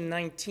Revelation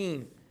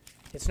 19.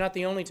 It's not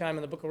the only time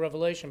in the book of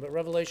Revelation, but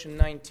Revelation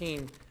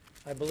 19,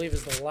 I believe,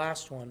 is the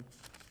last one.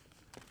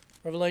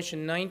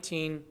 Revelation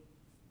 19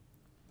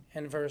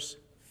 and verse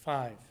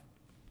 5.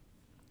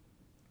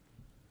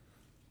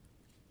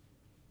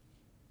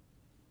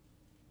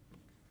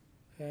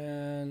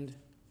 And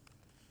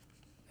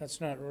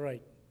that's not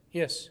right.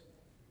 Yes.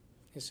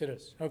 Yes, it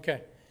is.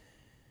 Okay.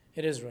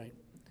 It is right.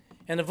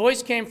 And the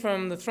voice came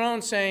from the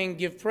throne saying,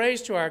 give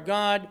praise to our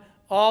God,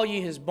 all ye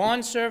his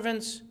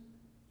bondservants,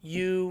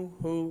 you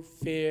who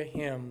fear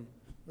him,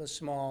 the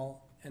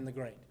small and the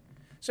great.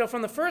 So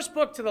from the first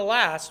book to the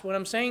last, what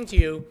I'm saying to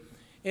you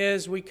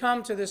is we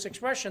come to this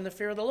expression, the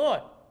fear of the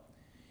Lord.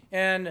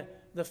 And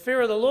the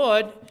fear of the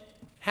Lord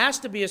has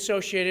to be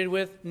associated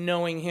with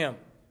knowing him.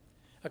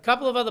 A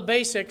couple of other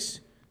basics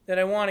that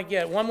I want to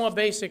get. One more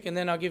basic, and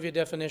then I'll give you a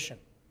definition.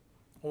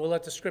 We'll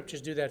let the Scriptures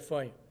do that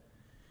for you.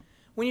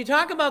 When you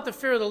talk about the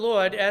fear of the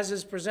Lord, as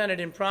is presented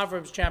in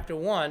Proverbs chapter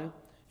 1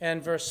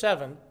 and verse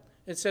 7,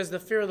 it says the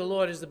fear of the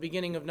Lord is the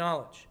beginning of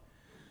knowledge.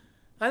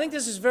 I think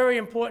this is very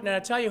important, and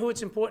I'll tell you who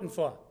it's important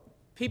for.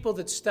 People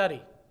that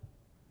study.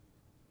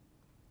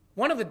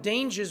 One of the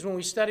dangers when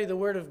we study the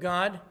Word of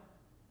God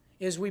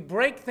is we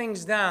break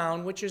things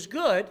down, which is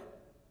good,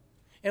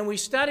 and we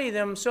study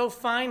them so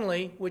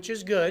finely, which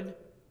is good,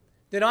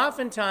 that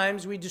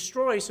oftentimes we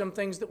destroy some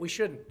things that we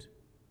shouldn't.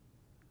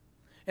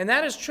 And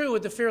that is true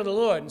with the fear of the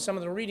Lord and some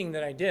of the reading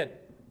that I did.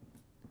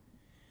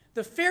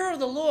 The fear of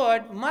the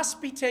Lord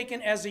must be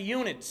taken as a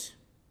unit.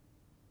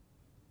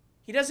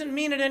 He doesn't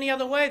mean it any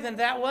other way than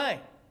that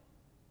way.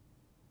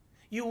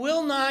 You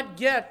will not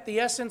get the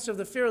essence of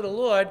the fear of the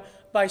Lord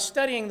by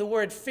studying the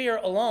word fear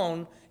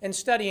alone and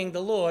studying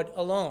the Lord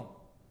alone.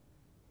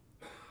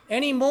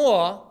 Any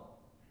more,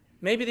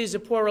 maybe these are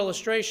poor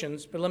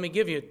illustrations, but let me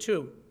give you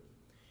two.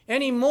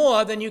 Any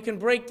more than you can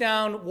break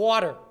down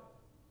water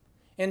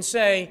and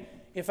say,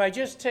 if I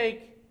just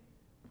take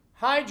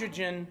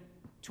hydrogen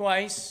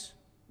twice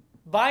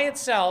by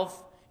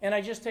itself and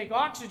I just take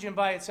oxygen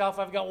by itself,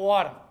 I've got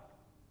water.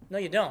 No,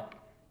 you don't.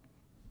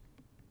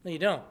 No, you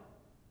don't.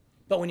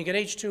 But when you get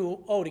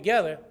H2O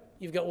together,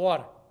 you've got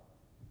water.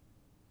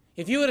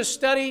 If you were to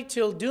study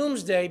till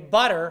doomsday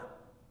butter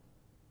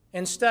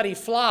and study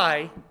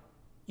fly,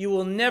 you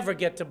will never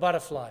get to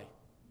butterfly.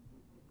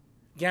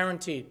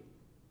 Guaranteed.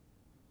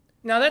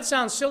 Now, that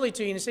sounds silly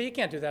to you, and you say, you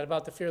can't do that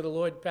about the fear of the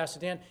Lord, Pastor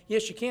Dan.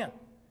 Yes, you can.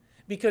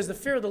 Because the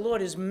fear of the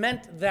Lord is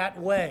meant that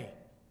way.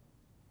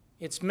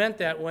 It's meant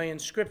that way in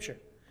Scripture.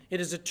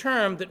 It is a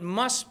term that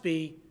must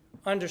be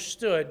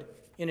understood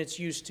in its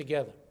use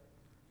together.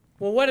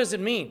 Well, what does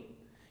it mean?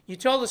 You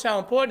told us how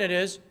important it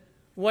is.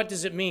 What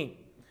does it mean?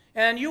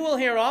 And you will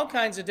hear all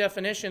kinds of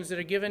definitions that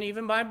are given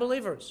even by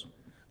believers.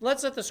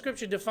 Let's let the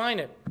Scripture define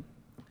it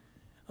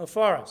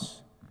for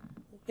us.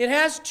 It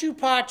has two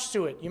parts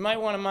to it. You might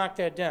want to mark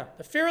that down.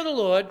 The fear of the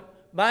Lord,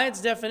 by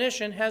its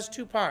definition, has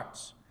two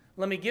parts.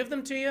 Let me give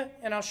them to you,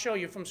 and I'll show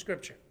you from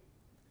Scripture.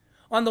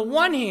 On the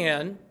one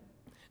hand,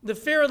 the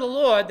fear of the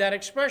Lord, that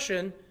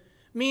expression,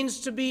 means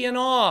to be in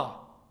awe.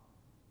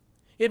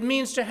 It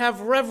means to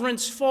have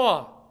reverence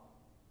for.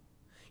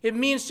 It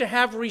means to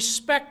have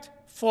respect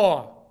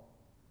for.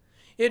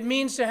 It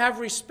means to have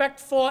respect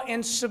for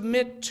and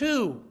submit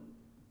to.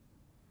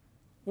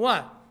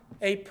 What?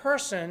 A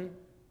person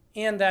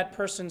and that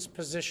person's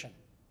position.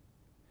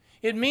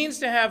 It means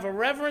to have a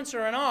reverence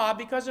or an awe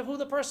because of who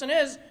the person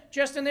is,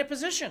 just in their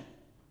position,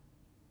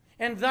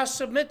 and thus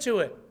submit to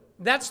it.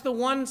 That's the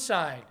one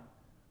side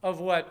of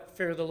what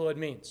fear of the Lord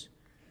means.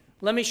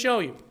 Let me show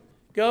you.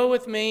 Go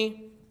with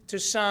me to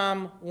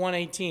Psalm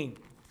 118.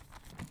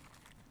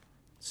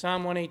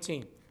 Psalm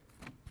 118.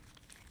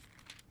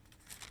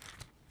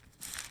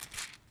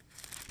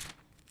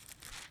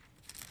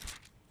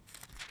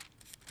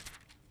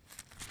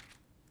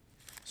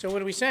 So what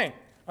are we saying?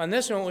 On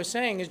this one, what we're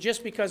saying is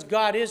just because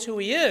God is who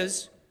he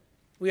is,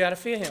 we ought to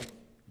fear him.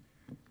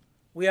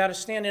 We ought to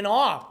stand in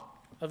awe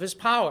of his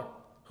power,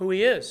 who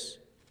he is,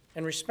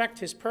 and respect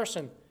his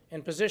person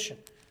and position.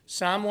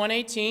 Psalm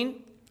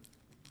 118,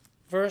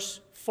 verse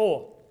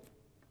 4.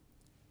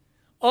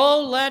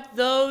 Oh, let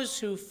those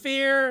who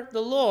fear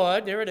the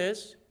Lord, there it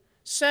is,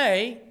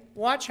 say,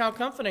 watch how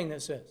comforting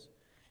this is.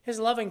 His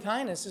loving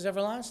kindness is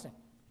everlasting.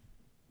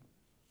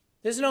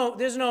 There's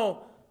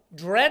no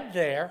dread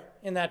there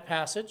in that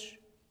passage.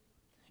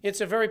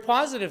 It's a very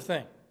positive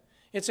thing.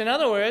 It's, in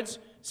other words,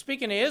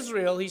 speaking to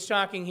Israel, he's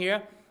talking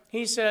here.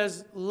 He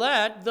says,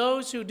 let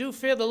those who do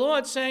fear the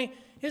Lord say,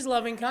 his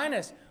loving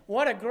kindness.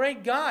 What a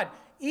great God.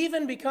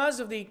 Even because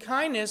of the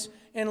kindness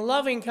and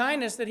loving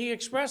kindness that he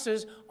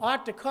expresses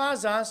ought to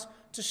cause us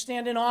to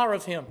stand in awe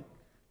of him.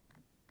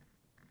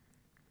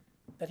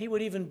 That he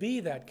would even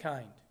be that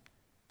kind.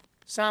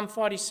 Psalm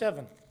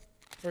 47,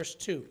 verse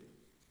 2.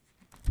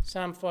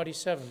 Psalm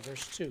 47,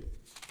 verse 2.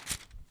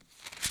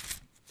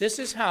 This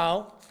is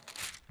how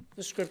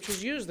the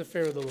Scriptures use the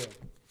fear of the Lord.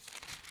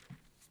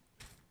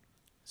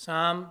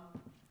 Psalm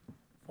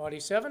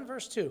 47,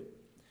 verse 2.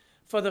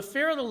 For the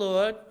fear of the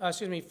Lord,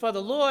 for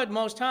the Lord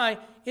Most High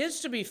is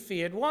to be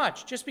feared,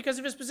 watch, just because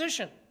of his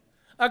position.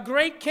 A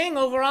great king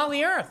over all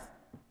the earth.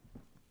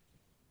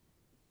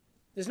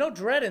 There's no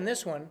dread in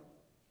this one.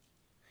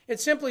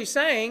 It's simply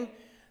saying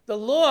the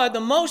Lord,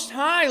 the Most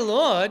High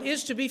Lord,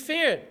 is to be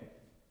feared.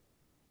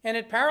 And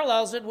it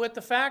parallels it with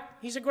the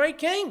fact he's a great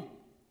king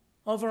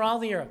over all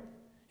the earth.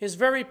 His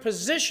very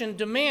position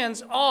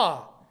demands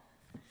awe.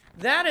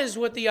 That is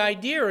what the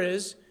idea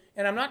is,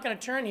 and I'm not going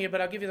to turn here,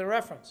 but I'll give you the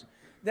reference.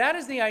 That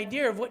is the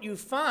idea of what you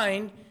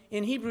find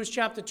in Hebrews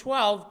chapter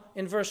 12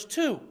 in verse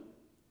 2,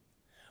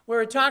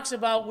 where it talks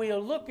about we are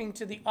looking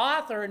to the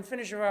author and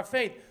finisher of our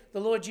faith,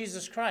 the Lord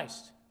Jesus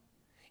Christ.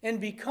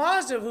 And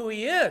because of who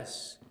he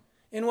is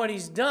and what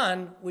he's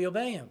done, we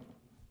obey him.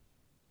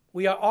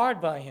 We are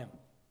awed by him.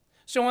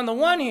 So on the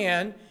one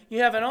hand, you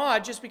have an awe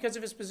just because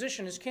of his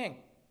position as king.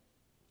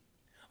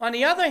 On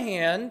the other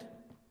hand,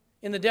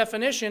 in the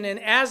definition and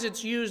as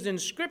it's used in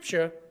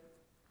Scripture,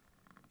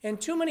 and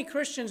too many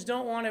Christians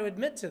don't want to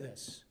admit to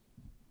this,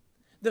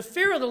 the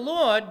fear of the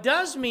Lord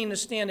does mean to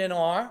stand in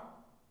awe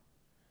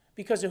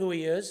because of who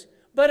he is,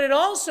 but it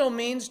also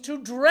means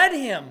to dread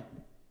him.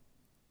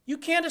 You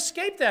can't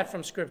escape that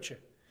from Scripture.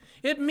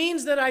 It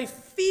means that I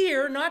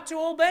fear not to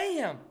obey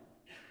him.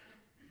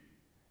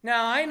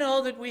 Now, I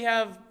know that we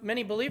have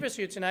many believers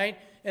here tonight,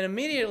 and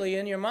immediately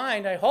in your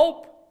mind, I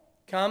hope,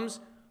 comes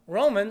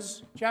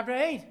Romans chapter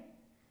 8.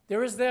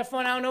 There is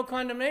therefore now no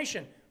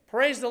condemnation.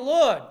 Praise the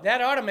Lord.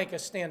 That ought to make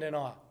us stand in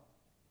awe.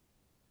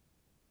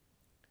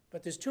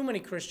 But there's too many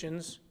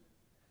Christians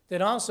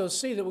that also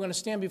see that we're going to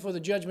stand before the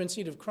judgment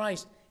seat of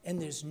Christ,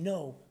 and there's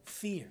no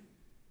fear.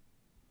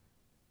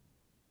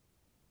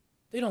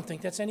 They don't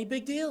think that's any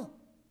big deal.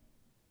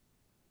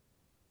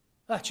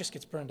 Oh, it just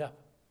gets burned up.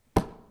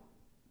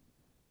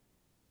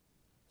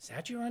 Is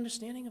that your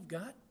understanding of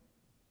God?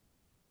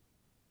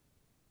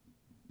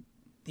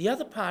 The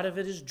other part of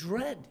it is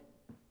dread.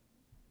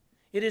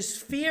 It is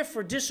fear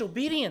for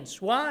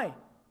disobedience. Why?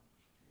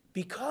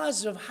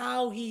 Because of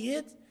how he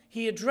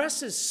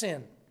addresses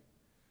sin.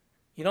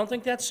 You don't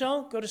think that's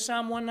so? Go to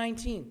Psalm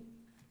 119.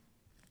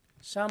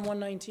 Psalm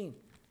 119.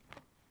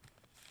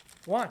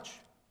 Watch.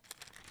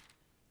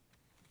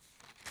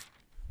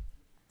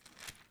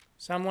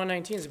 Psalm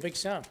 119 is a big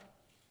psalm.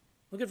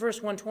 Look at verse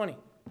 120.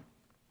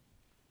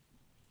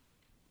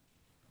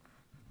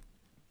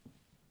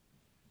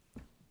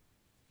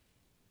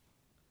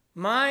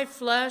 My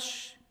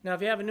flesh, now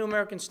if you have a New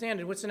American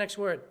Standard, what's the next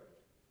word?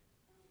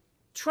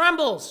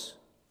 Trembles.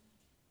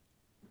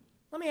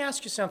 Let me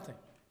ask you something.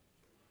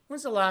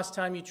 When's the last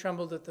time you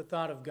trembled at the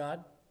thought of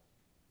God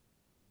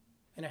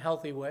in a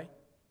healthy way?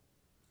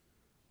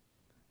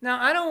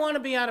 Now, I don't want to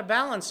be out of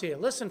balance here.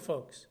 Listen,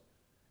 folks.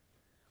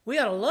 We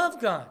ought to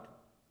love God.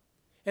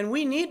 And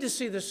we need to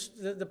see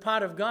the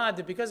part of God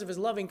that because of his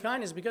loving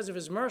kindness, because of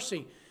his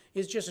mercy,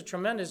 is just a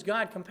tremendous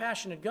God,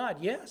 compassionate God.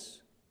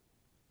 Yes.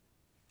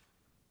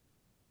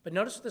 But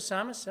notice what the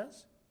psalmist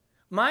says.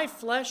 My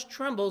flesh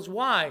trembles.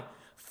 Why?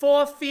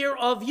 For fear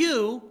of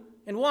you.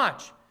 And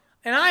watch.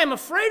 And I am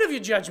afraid of your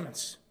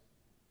judgments.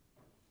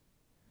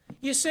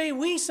 You see,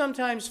 we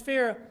sometimes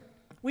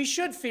we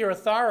should fear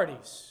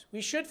authorities.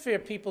 We should fear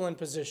people in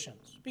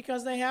positions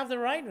because they have the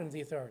right and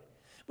the authority.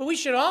 But we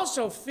should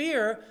also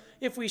fear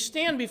if we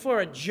stand before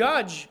a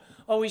judge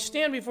or we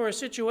stand before a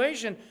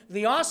situation,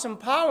 the awesome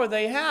power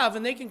they have,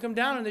 and they can come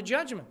down in the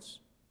judgments.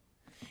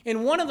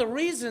 And one of the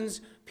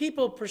reasons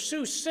people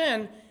pursue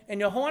sin, and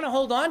you want to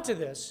hold on to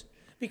this,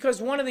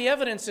 because one of the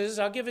evidences,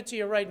 I'll give it to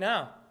you right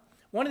now,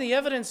 one of the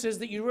evidences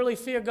that you really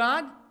fear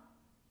God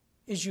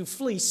is you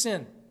flee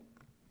sin.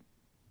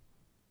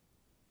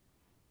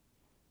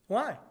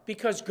 Why?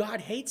 Because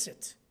God hates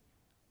it.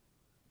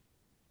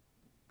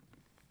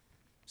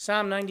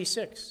 Psalm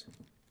 96,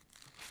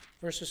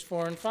 verses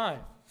 4 and 5.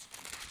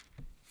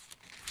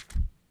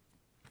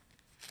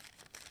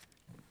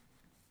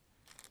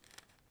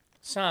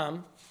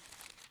 Psalm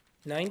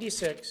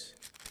 96,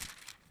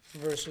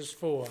 verses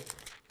 4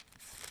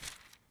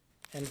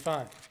 and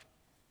 5.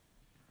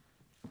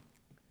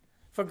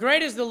 For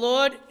great is the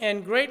Lord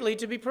and greatly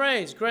to be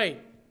praised. Great.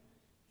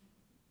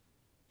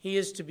 He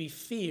is to be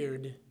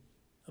feared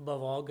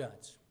above all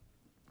gods.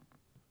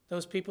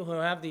 Those people who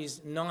have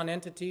these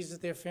non-entities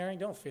that they're fearing,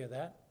 don't fear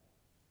that.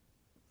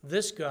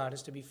 This God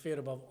is to be feared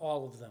above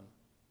all of them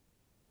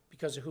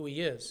because of who he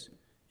is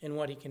and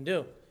what he can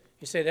do.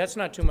 You say, that's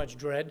not too much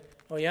dread.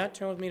 Oh yeah?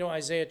 Turn with me to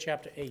Isaiah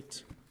chapter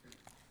 8.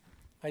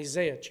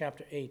 Isaiah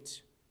chapter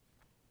 8.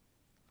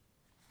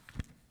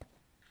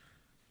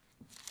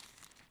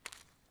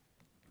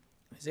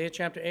 Isaiah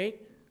chapter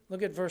 8,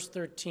 look at verse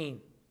 13.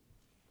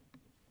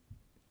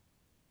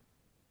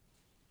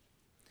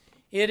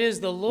 It is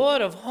the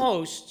Lord of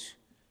hosts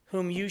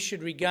whom you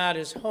should regard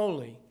as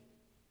holy,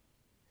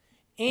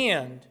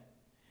 and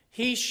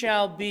he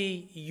shall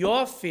be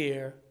your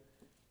fear,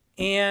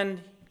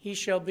 and he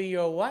shall be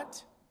your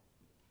what?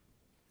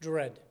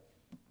 Dread.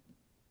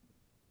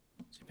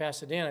 See,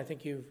 Pastor Dan, I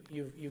think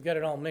you've got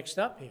it all mixed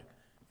up here.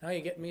 Now you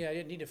get me, I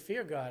didn't need to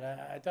fear God.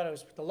 I thought I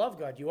was to love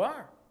God. You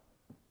are.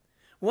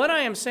 What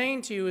I am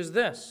saying to you is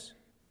this,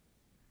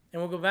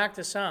 and we'll go back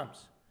to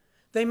Psalms.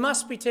 They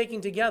must be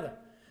taken together.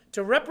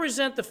 To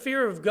represent the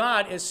fear of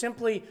God as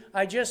simply,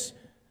 I just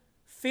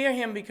fear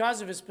him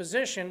because of his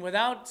position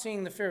without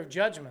seeing the fear of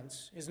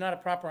judgments is not a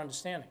proper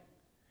understanding.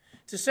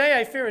 To say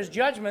I fear his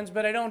judgments,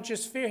 but I don't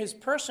just fear his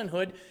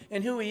personhood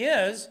and who he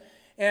is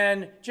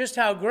and just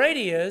how great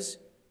he is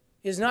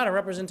not a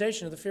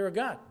representation of the fear of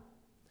God.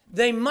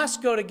 They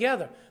must go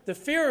together. The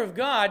fear of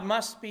God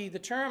must be the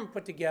term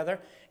put together,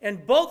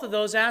 and both of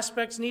those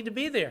aspects need to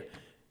be there.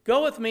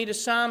 Go with me to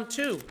Psalm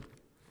 2.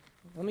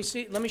 Let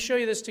me show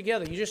you this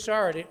together. You just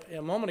saw it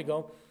a moment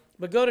ago,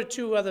 but go to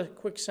two other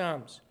quick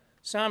Psalms.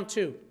 Psalm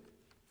 2.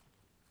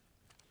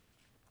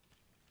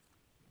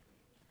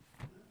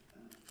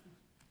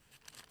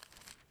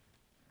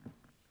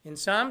 In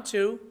Psalm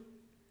 2,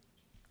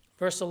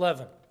 verse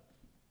 11.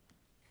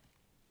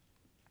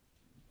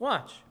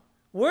 Watch.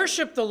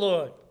 Worship the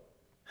Lord.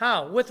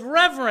 How? With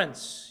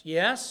reverence,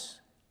 yes,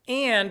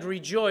 and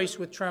rejoice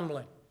with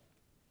trembling.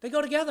 They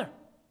go together.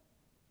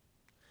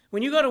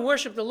 When you go to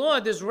worship the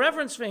Lord, there's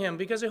reverence for him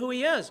because of who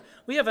he is.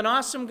 We have an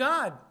awesome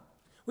God.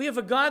 We have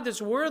a God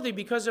that's worthy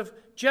because of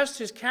just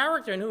his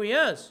character and who he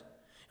is.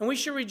 And we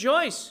should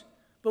rejoice,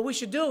 but we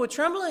should do it with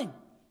trembling,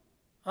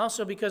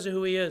 also because of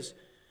who he is.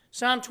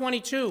 Psalm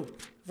 22,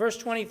 verse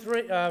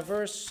 23, I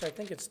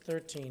think it's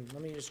 13.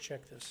 Let me just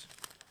check this.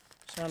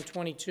 Psalm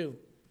 22.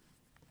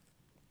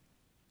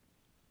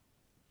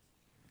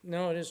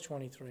 No, it is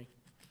 23.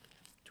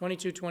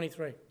 22,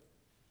 23.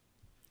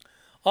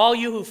 All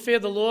you who fear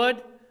the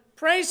Lord,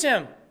 praise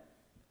him.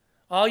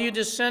 All you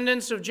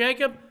descendants of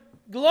Jacob,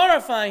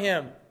 glorify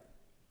him.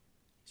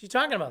 What's he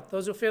talking about?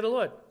 Those who fear the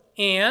Lord.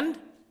 And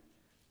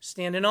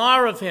stand in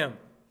awe of him,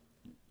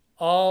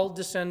 all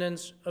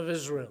descendants of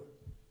Israel.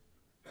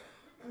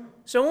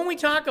 So when we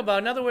talk about,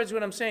 in other words,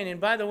 what I'm saying,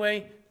 and by the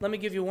way, let me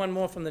give you one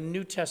more from the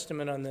New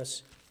Testament on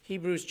this.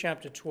 Hebrews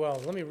chapter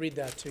 12. Let me read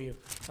that to you.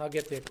 I'll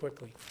get there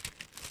quickly.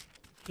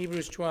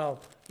 Hebrews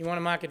 12. You want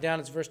to mark it down,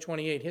 it's verse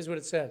 28. Here's what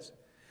it says.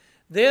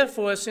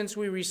 Therefore, since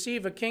we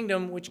receive a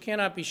kingdom which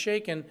cannot be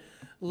shaken,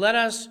 let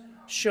us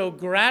show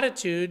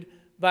gratitude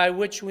by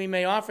which we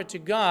may offer to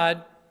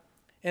God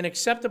an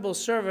acceptable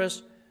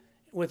service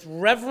with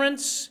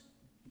reverence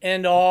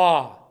and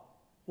awe.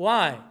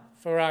 Why?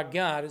 For our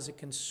God is a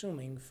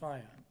consuming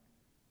fire.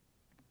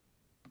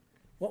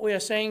 What we are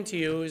saying to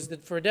you is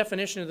that for a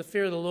definition of the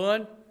fear of the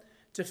Lord,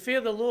 to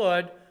fear the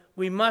Lord,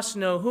 we must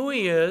know who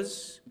he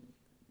is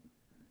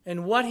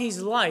and what he's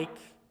like,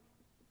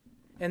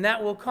 and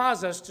that will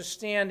cause us to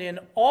stand in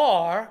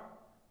awe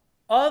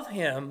of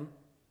him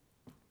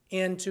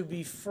and to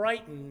be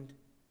frightened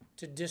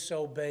to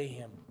disobey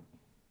him.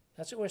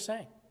 That's what we're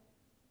saying.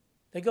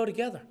 They go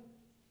together.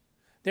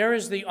 There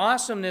is the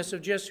awesomeness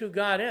of just who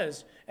God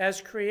is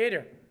as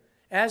creator,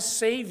 as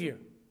savior.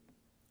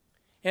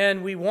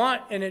 And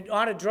it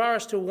ought to draw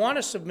us to want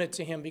to submit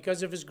to him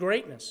because of his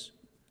greatness.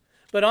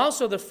 But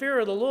also the fear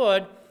of the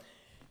Lord,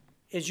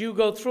 as you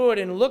go through it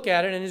and look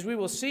at it, and as we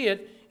will see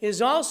it,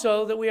 is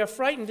also that we are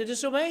frightened to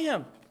disobey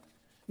him.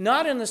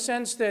 Not in the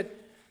sense that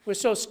we're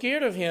so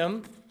scared of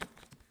him,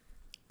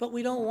 but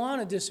we don't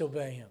want to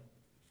disobey him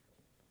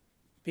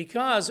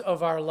because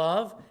of our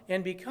love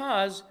and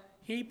because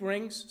he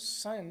brings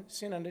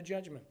sin under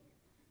judgment.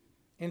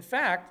 In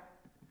fact,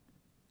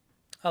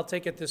 I'll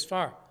take it this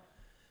far.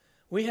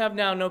 We have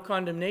now no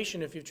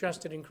condemnation if you've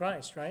trusted in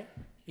Christ, right?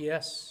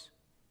 Yes.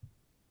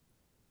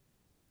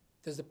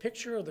 Does the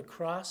picture of the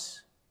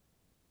cross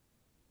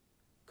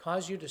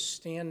cause you to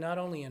stand not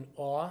only in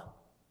awe,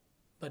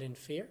 but in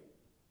fear?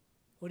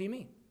 What do you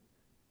mean?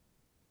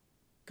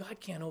 God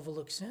can't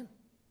overlook sin.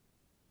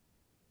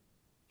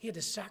 He had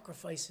to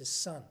sacrifice his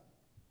son.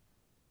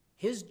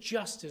 His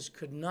justice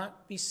could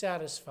not be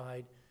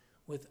satisfied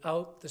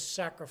without the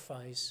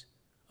sacrifice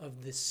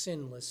of the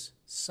sinless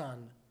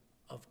Son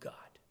of God.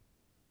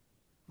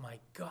 My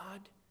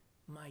God,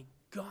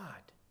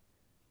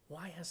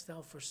 why hast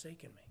thou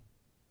forsaken me?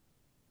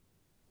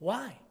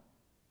 Why?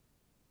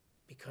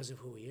 Because of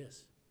who he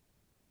is.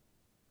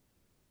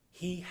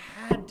 He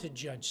had to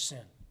judge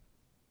sin.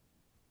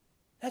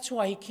 That's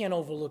why he can't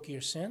overlook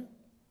your sin.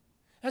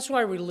 That's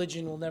why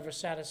religion will never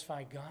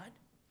satisfy God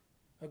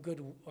or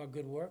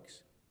good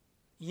works.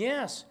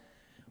 Yes,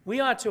 we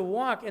ought to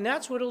walk, and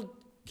that's what will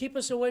keep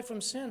us away from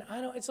sin.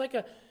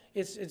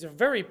 It's a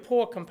very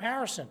poor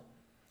comparison,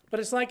 but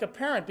it's like a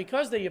parent.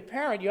 Because they're your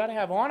parent, you ought to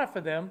have honor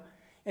for them,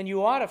 and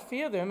you ought to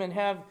fear them and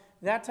have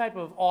that type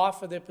of awe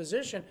for their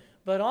position,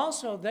 but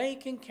also they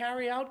can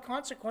carry out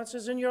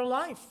consequences in your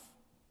life.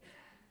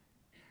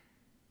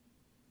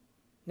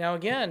 Now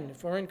again,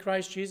 if we're in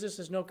Christ Jesus,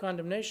 there's no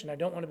condemnation. I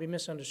don't want to be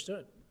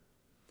misunderstood.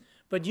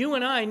 But you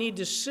and I need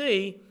to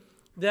see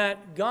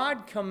that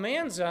God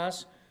commands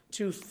us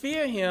to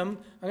fear him.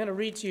 I'm going to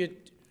read to you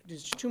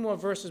just two more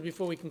verses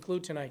before we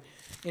conclude tonight.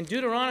 In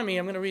Deuteronomy,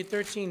 I'm going to read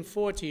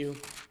 13:4 to you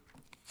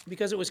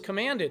because it was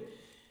commanded.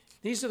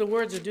 These are the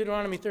words of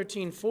Deuteronomy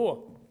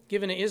 13:4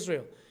 given to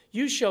Israel.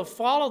 You shall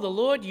follow the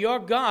Lord your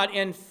God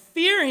and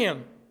fear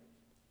him,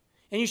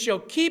 and you shall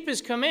keep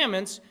his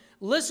commandments,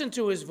 listen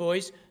to his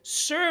voice,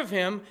 serve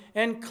him,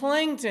 and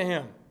cling to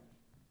him.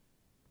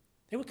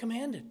 They were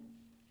commanded.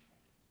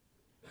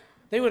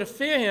 They were to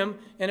fear him,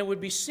 and it would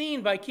be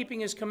seen by keeping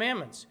his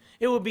commandments.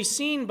 It would be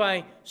seen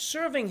by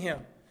serving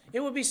him.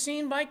 It would be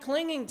seen by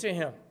clinging to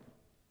him.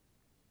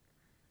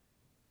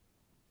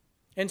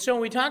 And so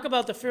when we talk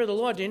about the fear of the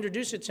Lord, to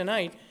introduce it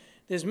tonight,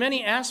 there's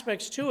many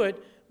aspects to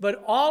it,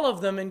 but all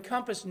of them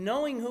encompass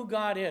knowing who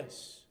God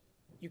is.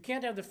 You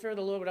can't have the fear of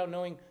the Lord without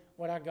knowing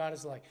what our God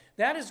is like.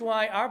 That is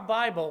why our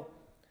Bible,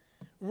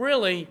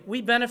 really,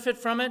 we benefit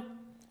from it,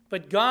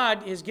 but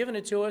God has given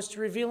it to us to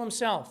reveal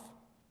himself.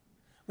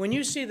 When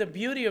you see the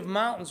beauty of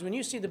mountains, when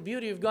you see the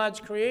beauty of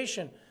God's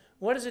creation,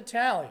 what does it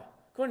tell you?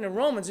 According to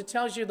Romans, it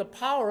tells you the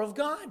power of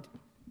God.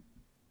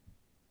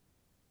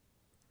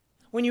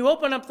 When you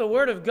open up the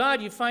Word of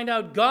God, you find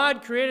out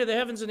God created the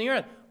heavens and the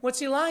earth. What's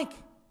he like?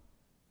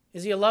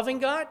 Is he a loving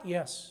God?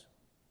 Yes.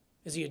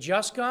 Is he a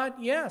just God?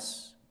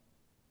 Yes.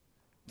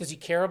 Does he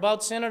care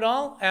about sin at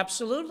all?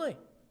 Absolutely.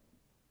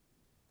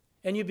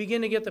 And you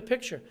begin to get the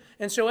picture.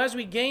 And so as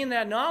we gain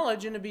that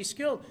knowledge and to be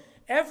skilled,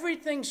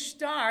 everything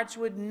starts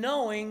with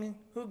knowing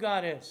who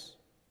God is.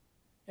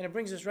 And it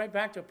brings us right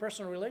back to a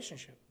personal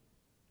relationship.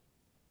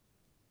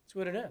 That's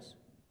what it is.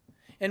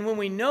 And when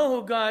we know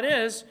who God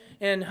is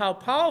and how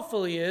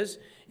powerful he is,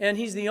 and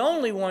he's the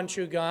only one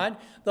true God,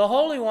 the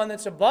Holy One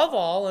that's above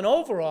all and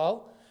over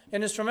all,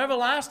 and is from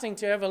everlasting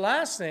to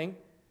everlasting,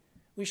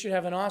 we should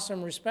have an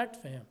awesome respect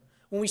for him.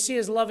 When we see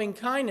his loving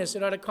kindness,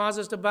 it ought to cause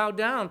us to bow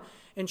down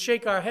and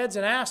shake our heads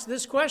and ask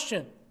this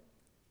question: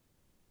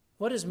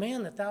 what is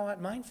man that thou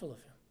art mindful of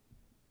him?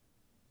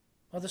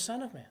 Or the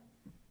Son of Man?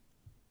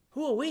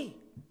 Who are we?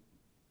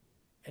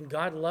 And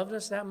God loved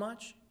us that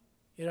much?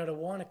 It ought to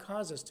want to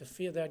cause us to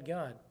fear that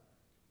God.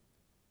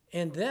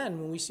 And then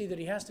when we see that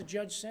he has to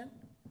judge sin,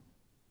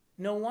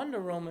 no wonder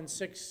Romans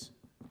 6,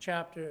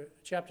 chapter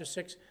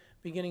 6,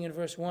 beginning in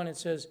verse 1, it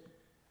says,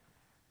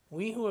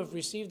 we who have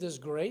received this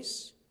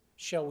grace,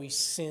 shall we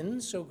sin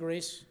so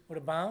grace would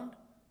abound?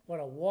 What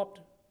a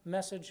warped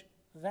message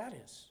that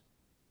is.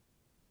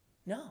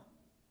 No.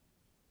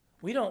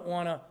 We don't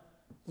want to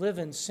live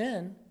in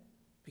sin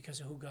because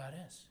of who God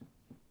is.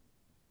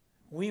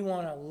 We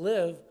want to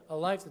live a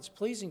life that's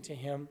pleasing to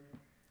him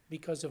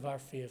because of our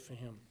fear for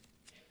him.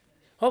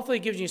 Hopefully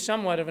it gives you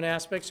somewhat of an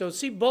aspect. So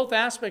see both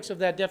aspects of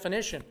that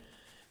definition,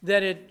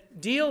 that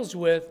it deals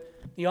with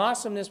the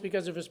awesomeness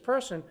because of his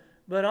person,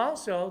 but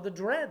also the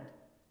dread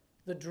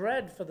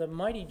for the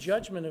mighty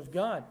judgment of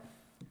God.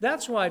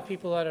 That's why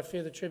people ought to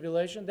fear the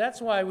tribulation.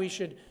 That's why we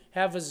should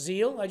have a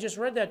zeal. I just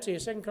read that to you,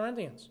 2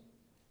 Corinthians.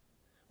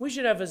 We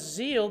should have a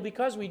zeal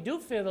because we do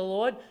fear the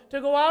Lord to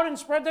go out and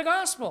spread the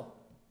gospel.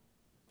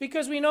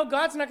 Because we know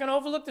God's not going to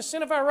overlook the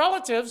sin of our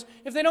relatives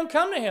if they don't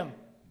come to him.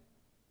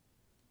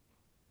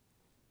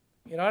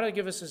 It ought to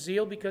give us a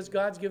zeal because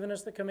God's given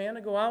us the command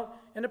to go out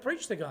and to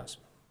preach the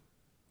gospel.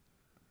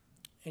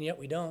 And yet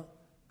we don't.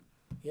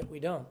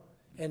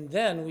 And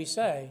then we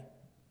say,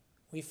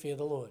 we fear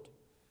the Lord.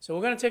 So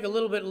we're going to take a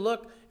little bit of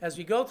look as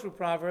we go through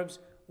Proverbs.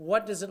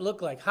 What does it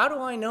look like? How do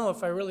I know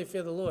if I really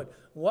fear the Lord?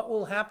 What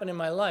will happen in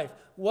my life?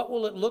 What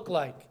will it look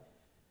like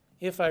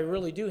if I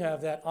really do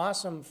have that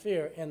awesome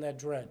fear and that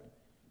dread?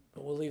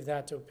 But we'll leave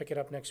that to pick it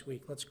up next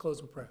week. Let's close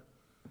in prayer.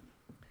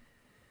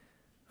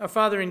 Our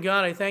Father in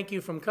God, I thank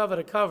you from cover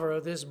to cover.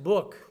 This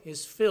book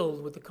is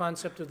filled with the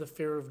concept of the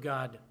fear of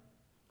God.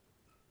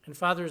 And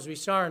Father, as we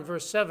saw in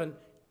verse 7,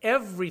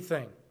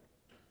 everything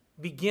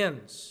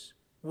begins,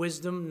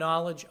 wisdom,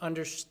 knowledge,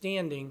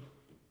 understanding,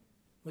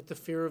 with the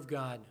fear of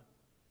God,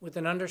 with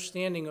an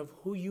understanding of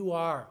who you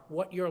are,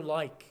 what you're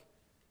like.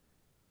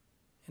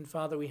 And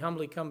Father, we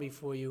humbly come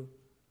before you.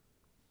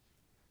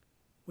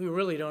 We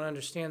really don't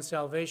understand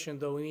salvation,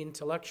 though we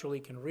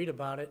intellectually can read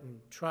about it and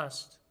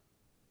trust.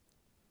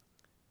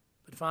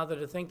 But Father,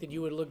 to think that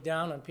you would look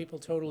down on people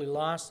totally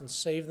lost and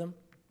save them,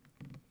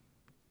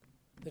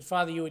 that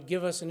Father, you would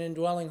give us an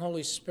indwelling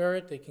Holy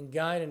Spirit that can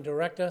guide and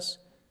direct us,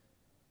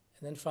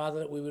 and then Father,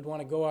 that we would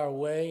want to go our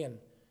way and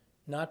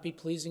not be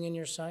pleasing in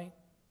your sight.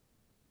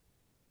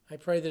 I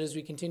pray that as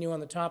we continue on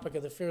the topic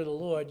of the fear of the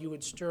Lord, you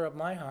would stir up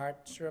my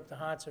heart, stir up the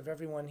hearts of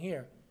everyone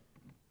here,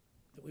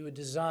 that we would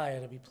desire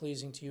to be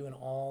pleasing to you in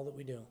all that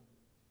we do,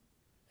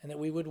 and that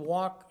we would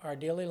walk our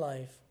daily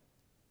life,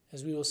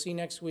 as we will see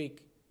next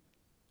week,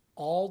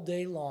 all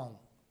day long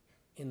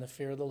in the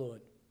fear of the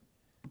Lord.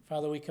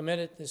 Father, we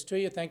commit this to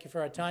you. Thank you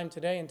for our time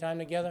today and time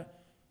together.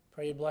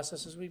 Pray you bless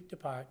us as we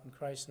depart. In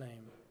Christ's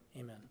name,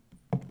 amen.